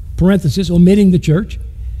the church,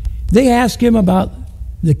 they ask him about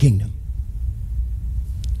the kingdom.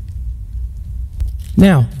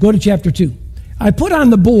 Now, go to chapter 2. I put on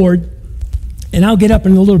the board, and I'll get up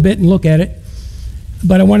in a little bit and look at it,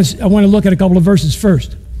 but I want to look at a couple of verses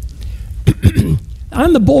first.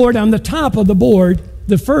 On the board, on the top of the board,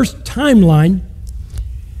 the first timeline,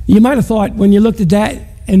 you might have thought when you looked at that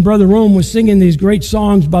and Brother Rome was singing these great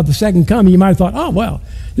songs about the second coming, you might have thought, oh, well,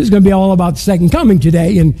 this is going to be all about the second coming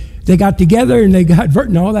today, and they got together and they got...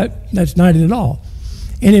 No, that's not it at all.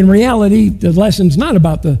 And in reality, the lesson's not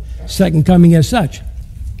about the second coming as such,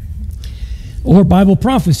 or Bible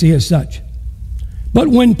prophecy as such. But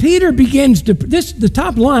when Peter begins to, the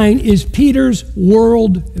top line is Peter's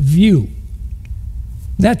world view.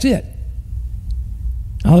 That's it.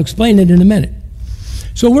 I'll explain it in a minute.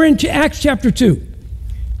 So we're in Acts chapter 2.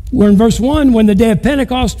 We're in verse 1, when the day of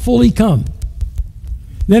Pentecost fully come.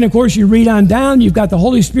 Then, of course, you read on down, you've got the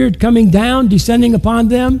Holy Spirit coming down, descending upon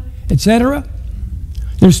them, etc.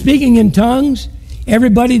 They're speaking in tongues.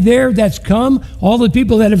 Everybody there that's come, all the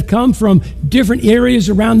people that have come from different areas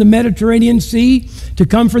around the Mediterranean Sea to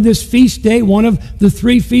come for this feast day, one of the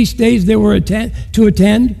 3 feast days they were to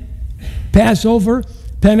attend, Passover,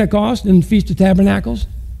 Pentecost, and Feast of Tabernacles.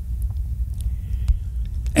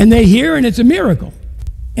 And they hear, and it's a miracle.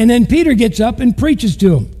 And then Peter gets up and preaches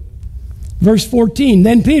to them. Verse 14,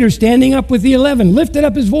 then Peter, standing up with the 11, lifted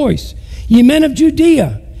up his voice, ye men of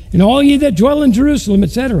Judea, and all ye that dwell in Jerusalem,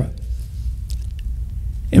 etc.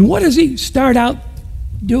 And what does he start out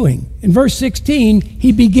doing? In verse 16,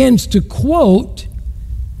 he begins to quote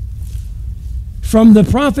from the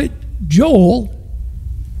prophet Joel.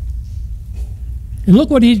 And look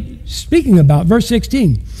what he's speaking about, verse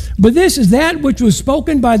 16. But this is that which was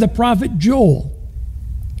spoken by the prophet Joel.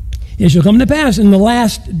 It shall come to pass in the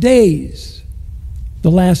last days,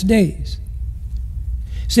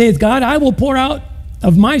 saith God, I will pour out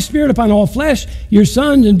of my spirit upon all flesh. Your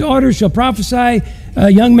sons and daughters shall prophesy,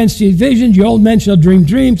 young men see visions, your old men shall dream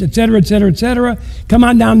dreams, etc., etc., etc. Come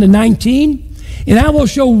on down to 19. And I will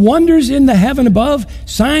show wonders in the heaven above,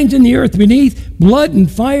 signs in the earth beneath, blood and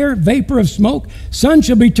fire, vapor of smoke. Sun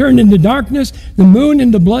shall be turned into darkness, the moon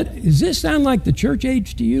into blood. Does this sound like the church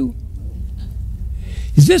age to you?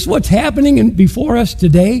 Is this what's happening before us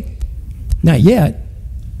today? Not yet.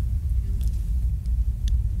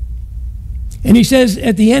 And he says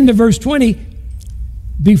at the end of verse 20,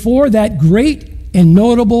 before that great and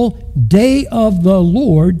notable day of the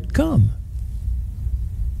Lord come.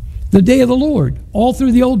 The day of the Lord, all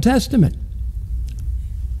through the Old Testament.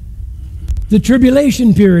 The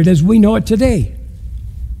tribulation period as we know it today.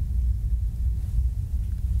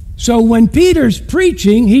 So when Peter's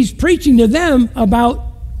preaching, he's preaching to them about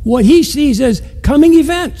what he sees as coming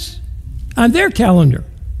events on their calendar.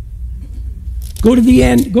 Go to the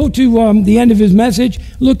end of his message.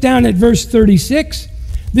 Look down at verse 36.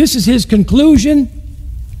 This is his conclusion,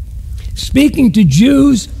 speaking to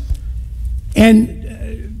Jews and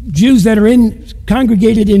Jews that are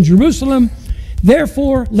congregated in Jerusalem.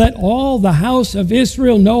 Therefore, let all the house of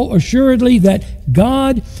Israel know assuredly that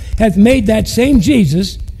God hath made that same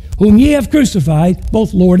Jesus, whom ye have crucified,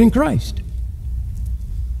 both Lord and Christ.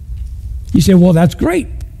 You say, well, that's great.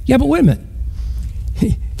 Yeah, but wait a minute.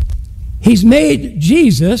 He's made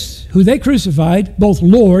Jesus, who they crucified, both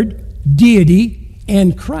Lord, deity,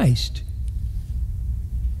 and Christ.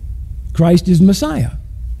 Christ is Messiah.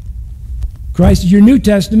 Christ is your New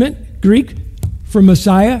Testament, Greek, for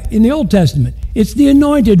Messiah in the Old Testament. It's the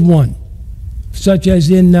anointed one, such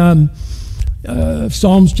as in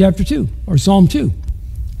Psalms chapter 2, or Psalm 2.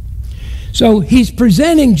 So he's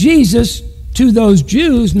presenting Jesus to those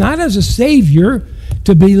Jews not as a Savior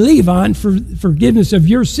to believe on for forgiveness of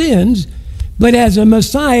your sins, but as a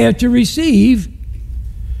Messiah to receive.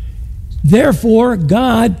 Therefore,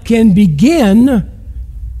 God can begin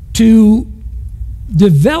to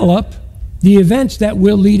develop the events that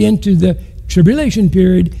will lead into the tribulation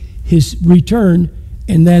period, his return,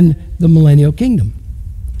 and then the millennial kingdom.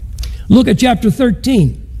 Look at chapter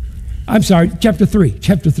 13. I'm sorry, chapter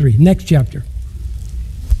 3, next chapter.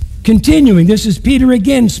 Continuing, this is Peter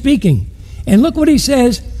again speaking. And look what he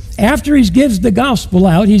says after he gives the gospel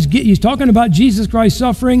out. He's talking about Jesus Christ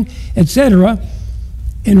suffering, etc.,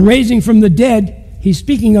 and raising from the dead. He's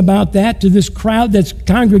speaking about that to this crowd that's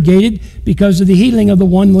congregated because of the healing of the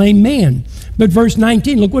one lame man. But verse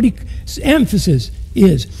 19, look what his emphasis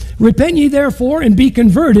is. Repent ye therefore and be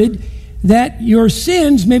converted, that your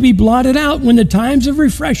sins may be blotted out when the times of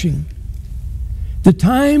refreshing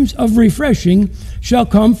shall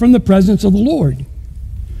come from the presence of the Lord.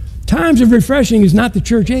 Times of refreshing is not the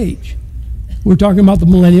church age. We're talking about the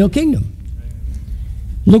millennial kingdom.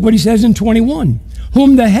 Look what he says in 21.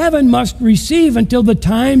 Whom the heaven must receive until the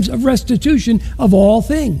times of restitution of all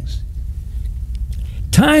things.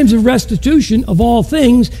 Times of restitution of all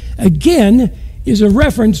things, again, is a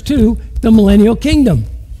reference to the millennial kingdom.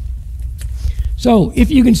 So if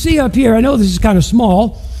you can see up here, I know this is kind of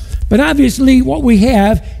small, but obviously what we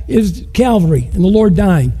have is Calvary and the Lord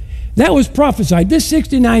dying. That was prophesied. This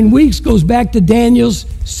 69 weeks goes back to Daniel's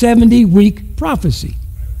 70-week prophecy.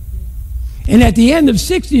 And at the end of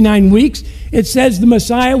 69 weeks, it says the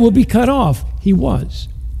Messiah will be cut off. He was.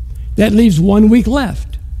 That leaves 1 week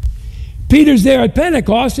left. Peter's there at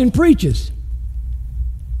Pentecost and preaches.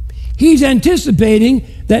 He's anticipating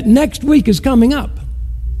that next week is coming up.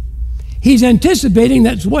 He's anticipating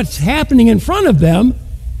that what's happening in front of them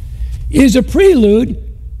is a prelude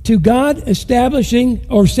to God establishing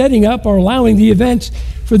or setting up or allowing the events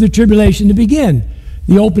for the tribulation to begin.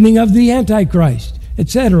 The opening of the Antichrist,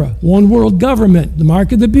 etc. One world government, the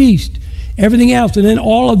mark of the beast, everything else. And then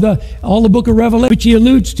all the book of Revelation, which he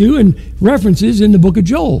alludes to and references in the book of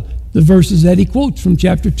Joel, the verses that he quotes from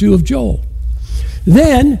chapter 2 of Joel.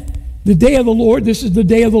 Then, the day of the Lord, this is the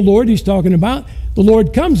day of the Lord he's talking about. The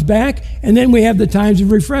Lord comes back, and then we have the times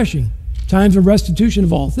of refreshing, times of restitution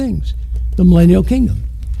of all things, the millennial kingdom.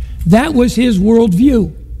 That was his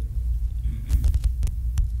worldview.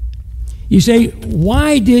 You say,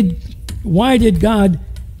 why did God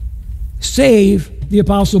save the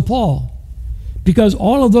Apostle Paul? Because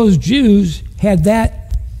all of those Jews had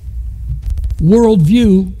that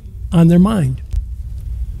worldview on their mind.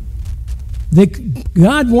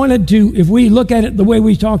 God wanted to, if we look at it the way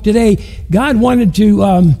we talk today, God wanted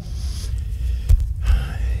to,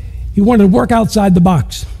 he wanted to work outside the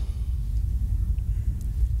box.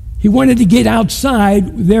 He wanted to get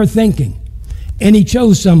outside their thinking, and he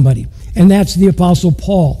chose somebody, and that's the Apostle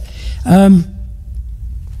Paul.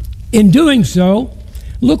 In doing so,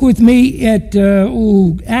 look with me at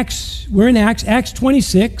Acts. We're in Acts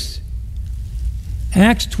 26.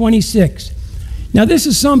 Acts 26. Now, this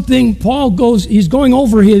is something he's going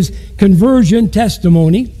over his conversion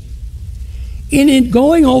testimony. In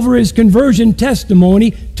going over his conversion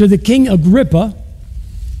testimony to the King Agrippa,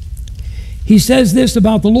 he says this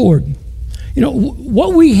about the Lord. You know,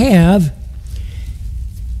 what we have,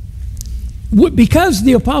 because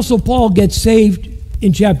the Apostle Paul gets saved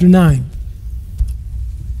in chapter 9,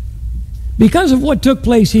 because of what took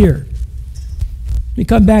place here. Let me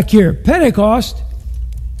come back here. Pentecost,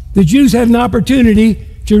 the Jews had an opportunity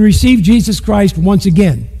to receive Jesus Christ once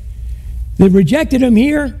again. They rejected him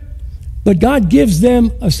here, but God gives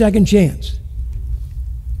them a second chance.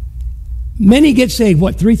 Many get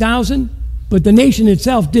saved, 3,000? But the nation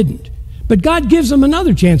itself didn't. But God gives them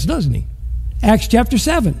another chance, doesn't he? Acts chapter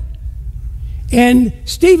 7. And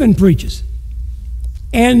Stephen preaches.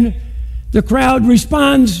 And the crowd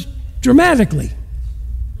responds dramatically,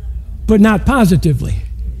 but not positively.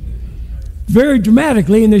 Very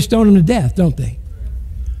dramatically, and they stone him to death, don't they?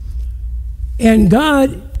 And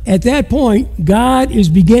God, at that point, God is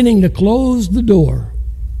beginning to close the door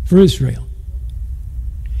for Israel.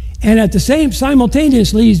 And at the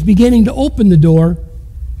simultaneously, he's beginning to open the door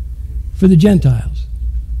for the Gentiles.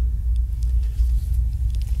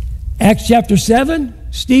 Acts chapter 7,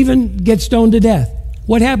 Stephen gets stoned to death.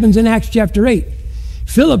 What happens in Acts chapter 8?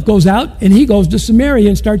 Philip goes out and he goes to Samaria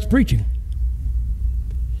and starts preaching.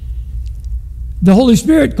 The Holy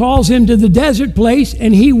Spirit calls him to the desert place,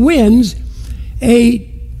 and he wins an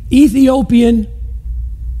Ethiopian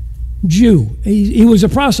Jew. He was a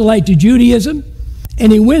proselyte to Judaism,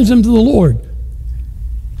 and he wins him to the Lord.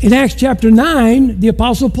 In Acts chapter 9, the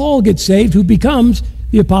Apostle Paul gets saved, who becomes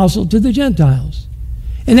the apostle to the Gentiles.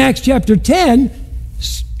 In Acts chapter 10,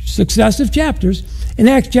 successive chapters, in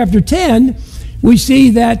Acts chapter 10, we see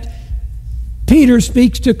that Peter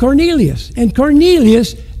speaks to Cornelius, and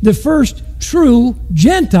Cornelius, the first true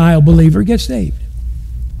Gentile believer, gets saved.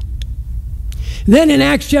 Then in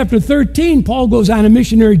Acts chapter 13, Paul goes on a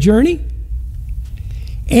missionary journey,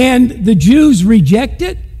 and the Jews reject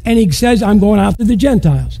it, and he says, I'm going out to the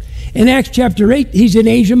Gentiles. In Acts chapter 8, he's in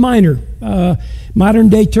Asia Minor,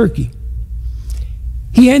 modern-day Turkey.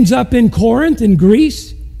 He ends up in Corinth in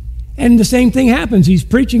Greece, and the same thing happens. He's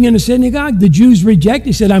preaching in a synagogue. The Jews reject.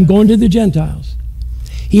 He said, I'm going to the Gentiles.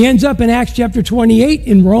 He ends up in Acts chapter 28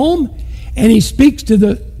 in Rome, and he speaks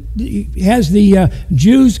to has the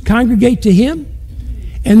Jews congregate to him,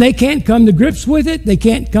 and they can't come to grips with it. They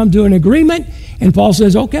can't come to an agreement. And Paul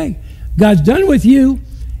says, okay, God's done with you,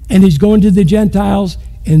 and he's going to the Gentiles,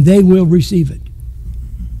 and they will receive it.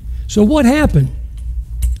 So what happened?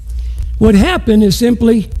 What happened is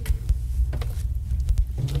simply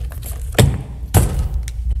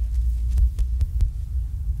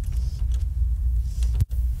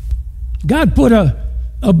God put a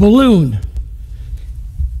balloon.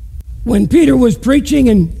 When Peter was preaching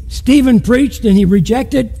and Stephen preached and they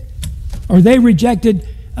rejected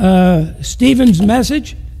Stephen's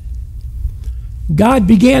message, God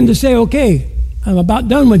began to say, okay, I'm about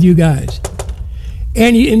done with you guys.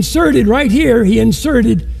 And he inserted right here,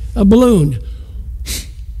 a balloon.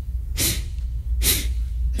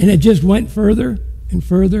 And it just went further and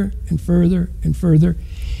further and further and further.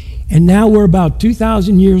 And now we're about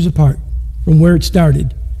 2,000 years apart from where it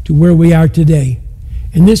started to where we are today.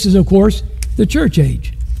 And this is, of course, the church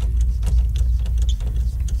age.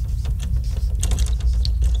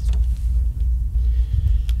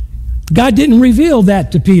 God didn't reveal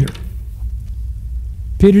that to Peter.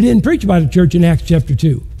 Peter didn't preach about a church in Acts chapter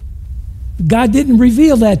 2. God didn't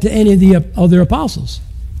reveal that to any of the other apostles,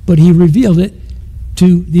 but he revealed it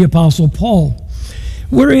to the apostle Paul.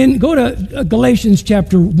 Go to Galatians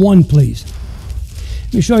chapter 1, please.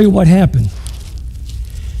 Let me show you what happened.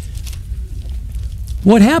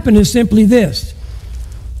 What happened is simply this.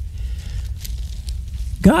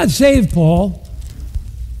 God saved Paul,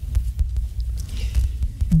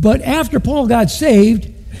 but after Paul got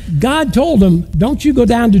saved, God told him, don't you go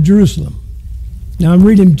down to Jerusalem. Now I'm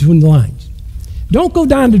reading between the lines. Don't go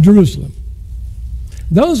down to Jerusalem.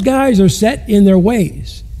 Those guys are set in their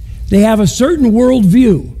ways. They have a certain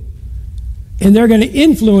worldview, and they're going to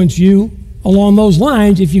influence you along those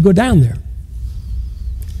lines if you go down there.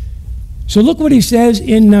 So look what he says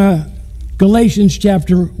in Galatians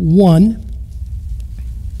chapter 1,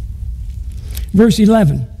 verse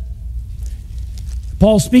 11.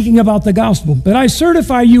 Paul speaking about the gospel. But I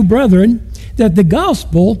certify you, brethren, that the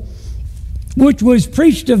gospel which was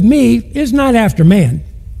preached of me is not after man.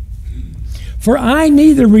 For I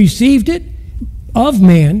neither received it of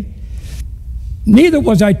man, neither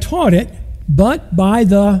was I taught it, but by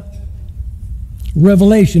the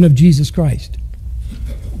revelation of Jesus Christ.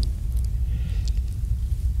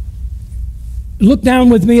 Look down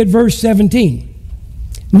with me at verse 17.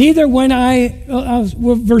 Neither when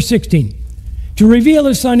verse 16. To reveal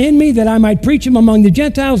his Son in me, that I might preach him among the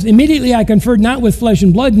Gentiles, immediately I conferred not with flesh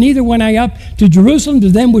and blood, neither went I up to Jerusalem to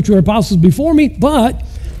them which were apostles before me, but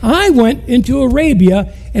I went into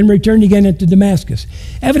Arabia and returned again into Damascus.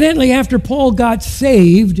 Evidently, after Paul got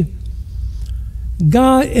saved,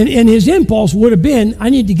 God, and his impulse would have been, I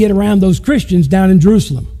need to get around those Christians down in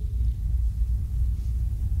Jerusalem.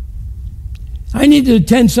 I need to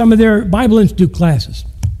attend some of their Bible Institute classes.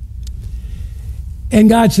 And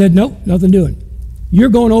God said, nope, nothing doing. You're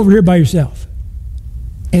going over here by yourself.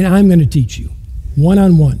 And I'm going to teach you,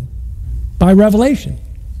 one-on-one, by revelation.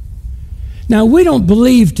 Now, we don't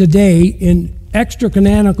believe today in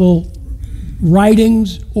extra-canonical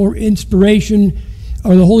writings or inspiration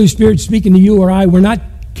or the Holy Spirit speaking to you or I. We're not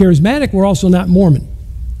charismatic. We're also not Mormon.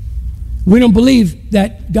 We don't believe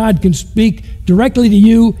that God can speak directly to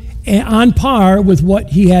you on par with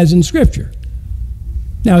what he has in Scripture.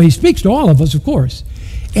 Now, he speaks to all of us, of course,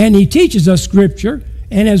 and he teaches us Scripture,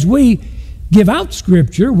 and as we give out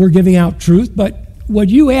Scripture, we're giving out truth, but what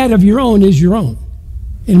you add of your own is your own,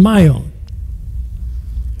 and my own.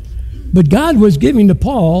 But God was giving to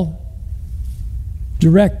Paul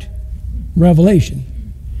direct revelation.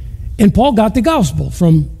 And Paul got the gospel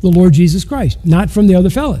from the Lord Jesus Christ, not from the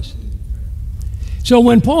other fellows. So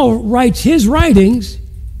when Paul writes his writings,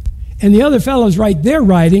 and the other fellows write their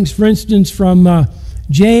writings, for instance, from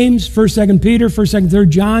James, 1st, 2nd Peter, 1st, 2nd, 3rd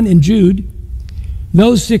John, and Jude,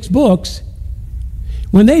 those 6 books,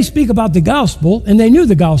 when they speak about the gospel, and they knew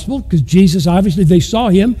the gospel, because Jesus, obviously, they saw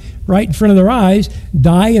him right in front of their eyes,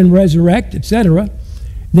 die and resurrect, etc.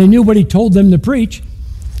 They knew what he told them to preach.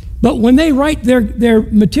 But when they write their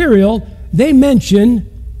material, they mention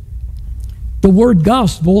the word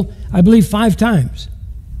gospel, I believe, 5 times.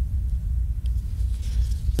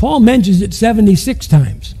 Paul mentions it 76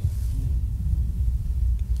 times.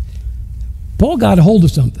 Paul got a hold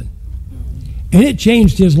of something, and it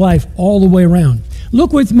changed his life all the way around.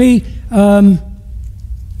 Look with me. I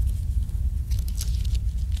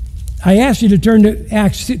asked you to turn to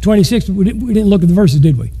Acts 26, but we didn't look at the verses,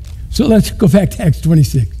 did we? So let's go back to Acts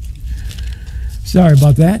 26. Sorry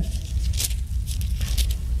about that.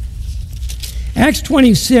 Acts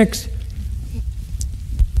 26,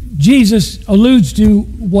 Jesus alludes to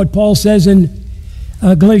what Paul says in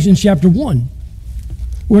Galatians chapter 1.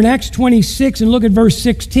 We're in Acts 26 and look at verse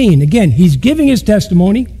 16. Again, he's giving his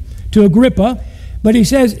testimony to Agrippa, but he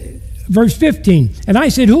says, verse 15, and I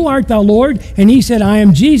said, who art thou, Lord? And he said, I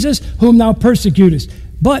am Jesus, whom thou persecutest.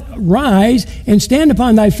 But rise and stand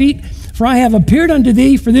upon thy feet, for I have appeared unto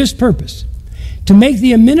thee for this purpose, to make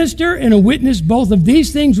thee a minister and a witness both of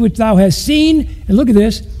these things which thou hast seen, and look at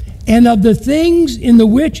this, and of the things in the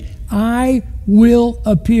which I will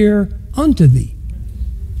appear unto thee.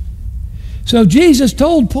 So Jesus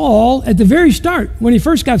told Paul at the very start, when he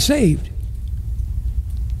first got saved,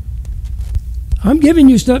 I'm giving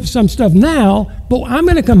you some stuff now, but I'm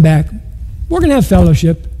going to come back. We're going to have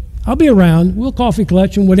fellowship. I'll be around. We'll coffee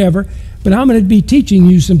clutch and whatever, but I'm going to be teaching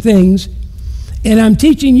you some things, and I'm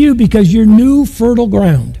teaching you because you're new, fertile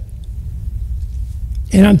ground.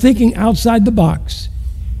 And I'm thinking outside the box,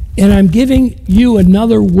 and I'm giving you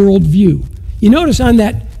another worldview. You notice on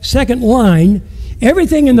that second line,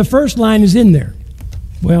 everything in the first line is in there.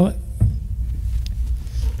 Well,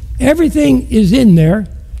 everything is in there.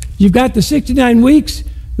 You've got the 69 weeks,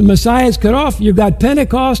 the Messiah is cut off. You've got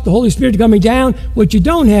Pentecost, the Holy Spirit coming down. What you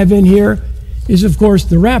don't have in here is, of course,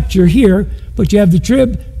 the rapture here, but you have the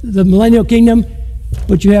trib, the millennial kingdom,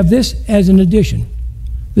 but you have this as an addition,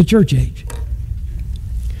 the church age.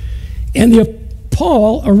 And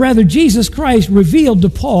Paul, or rather Jesus Christ, revealed to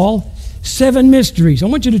Paul 7 mysteries. I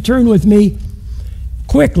want you to turn with me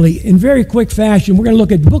quickly, in very quick fashion. We're going to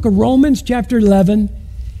look at the book of Romans, chapter 11,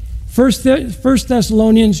 1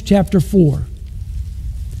 Thessalonians, chapter 4.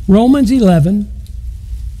 Romans 11,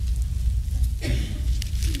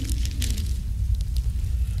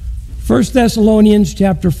 1 Thessalonians,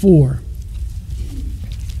 chapter 4.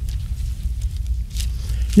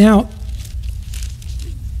 Now,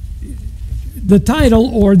 the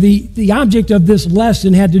title or the object of this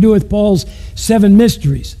lesson had to do with Paul's 7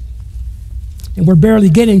 mysteries. And we're barely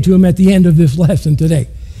getting to them at the end of this lesson today.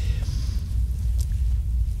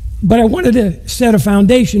 But I wanted to set a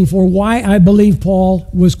foundation for why I believe Paul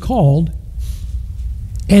was called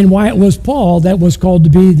and why it was Paul that was called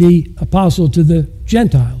to be the apostle to the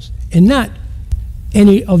Gentiles and not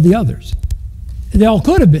any of the others. They all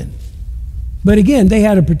could have been. But again, they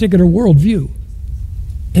had a particular worldview.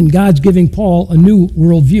 And God's giving Paul a new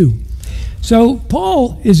worldview. So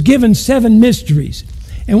Paul is given 7 mysteries.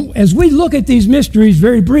 And as we look at these mysteries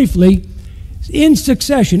very briefly, in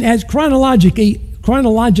succession, as chronologically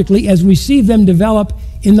as we see them develop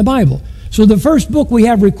in the Bible. So the first book we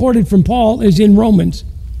have recorded from Paul is in Romans.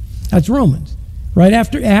 That's Romans. Right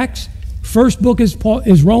after Acts, first book is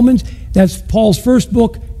Romans. That's Paul's first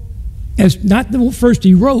book, as not the first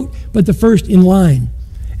he wrote, but the first in line.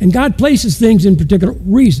 And God places things in particular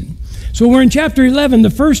reason. So we're in chapter 11, the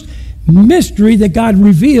first mystery that God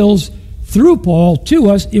reveals through Paul to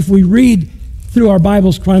us, if we read through our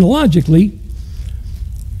Bibles chronologically,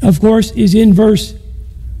 of course, is in verse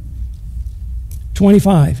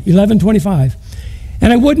 25, 11:25.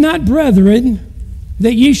 And I would not, brethren,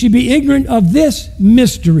 that ye should be ignorant of this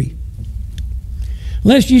mystery,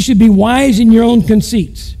 lest ye should be wise in your own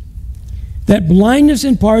conceits, that blindness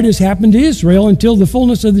in part has happened to Israel until the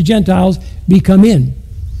fullness of the Gentiles be come in.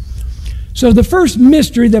 So the first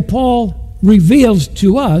mystery that Paul reveals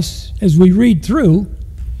to us as we read through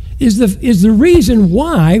is the reason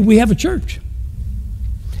why we have a church.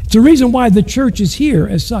 It's the reason why the church is here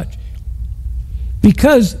as such.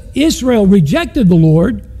 Because Israel rejected the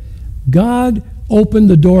Lord, God opened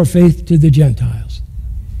the door of faith to the Gentiles.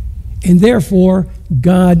 And therefore,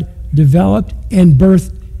 God developed and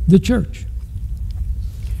birthed the church.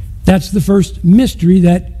 That's the first mystery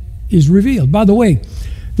that is revealed. By the way,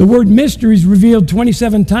 the word mystery is revealed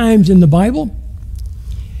 27 times in the Bible.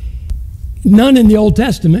 None in the Old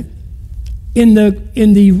Testament. In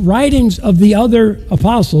the writings of the other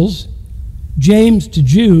apostles, James to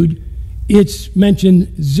Jude, it's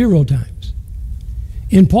mentioned 0 times.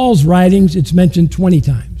 In Paul's writings, it's mentioned 20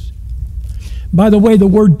 times. By the way, the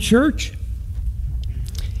word church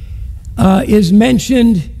is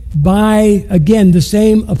mentioned by, again, the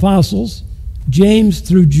same apostles, James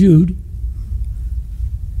through Jude.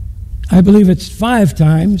 I believe it's 5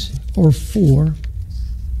 times or 4.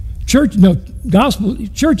 Church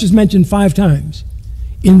is mentioned 5 times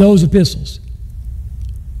in those epistles.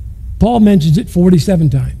 Paul mentions it 47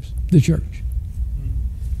 times, the church.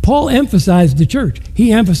 Paul emphasized the church.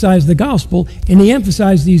 He emphasized the gospel, and he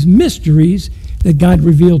emphasized these mysteries that God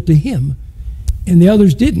revealed to him, and the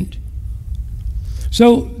others didn't.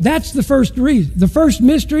 So that's the first reason. The first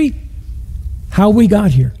mystery, how we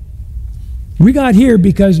got here. We got here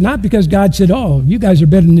not because God said, oh, you guys are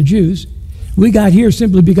better than the Jews. We got here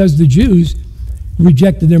simply because the Jews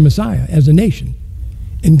rejected their Messiah as a nation.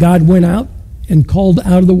 And God went out and called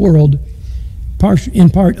out of the world, in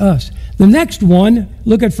part us. The next one,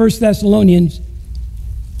 look at 1 Thessalonians.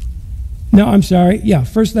 No, I'm sorry. 1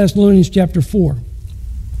 Thessalonians chapter 4.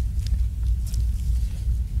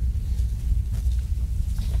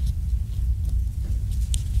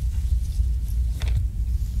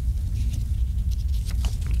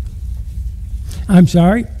 I'm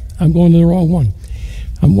sorry, I'm going to the wrong one.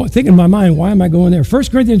 I'm thinking in my mind, why am I going there? 1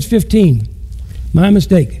 Corinthians 15, my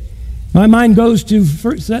mistake. My mind goes to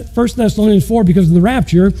 1 Thessalonians 4 because of the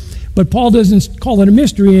rapture, but Paul doesn't call it a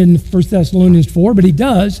mystery in 1 Thessalonians 4, but he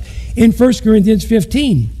does in 1 Corinthians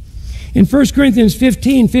 15. In 1 Corinthians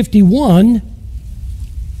 15:51,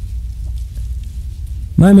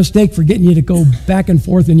 my mistake for getting you to go back and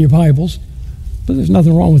forth in your Bibles, but there's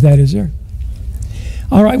nothing wrong with that, is there?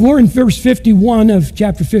 All right, we're in verse 51 of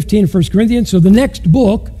chapter 15 of 1 Corinthians. So the next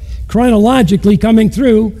book, chronologically coming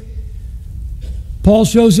through, Paul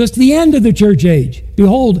shows us the end of the church age.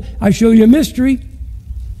 Behold, I show you a mystery.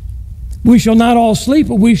 We shall not all sleep,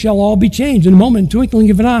 but we shall all be changed in a moment,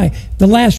 twinkling of an eye. The last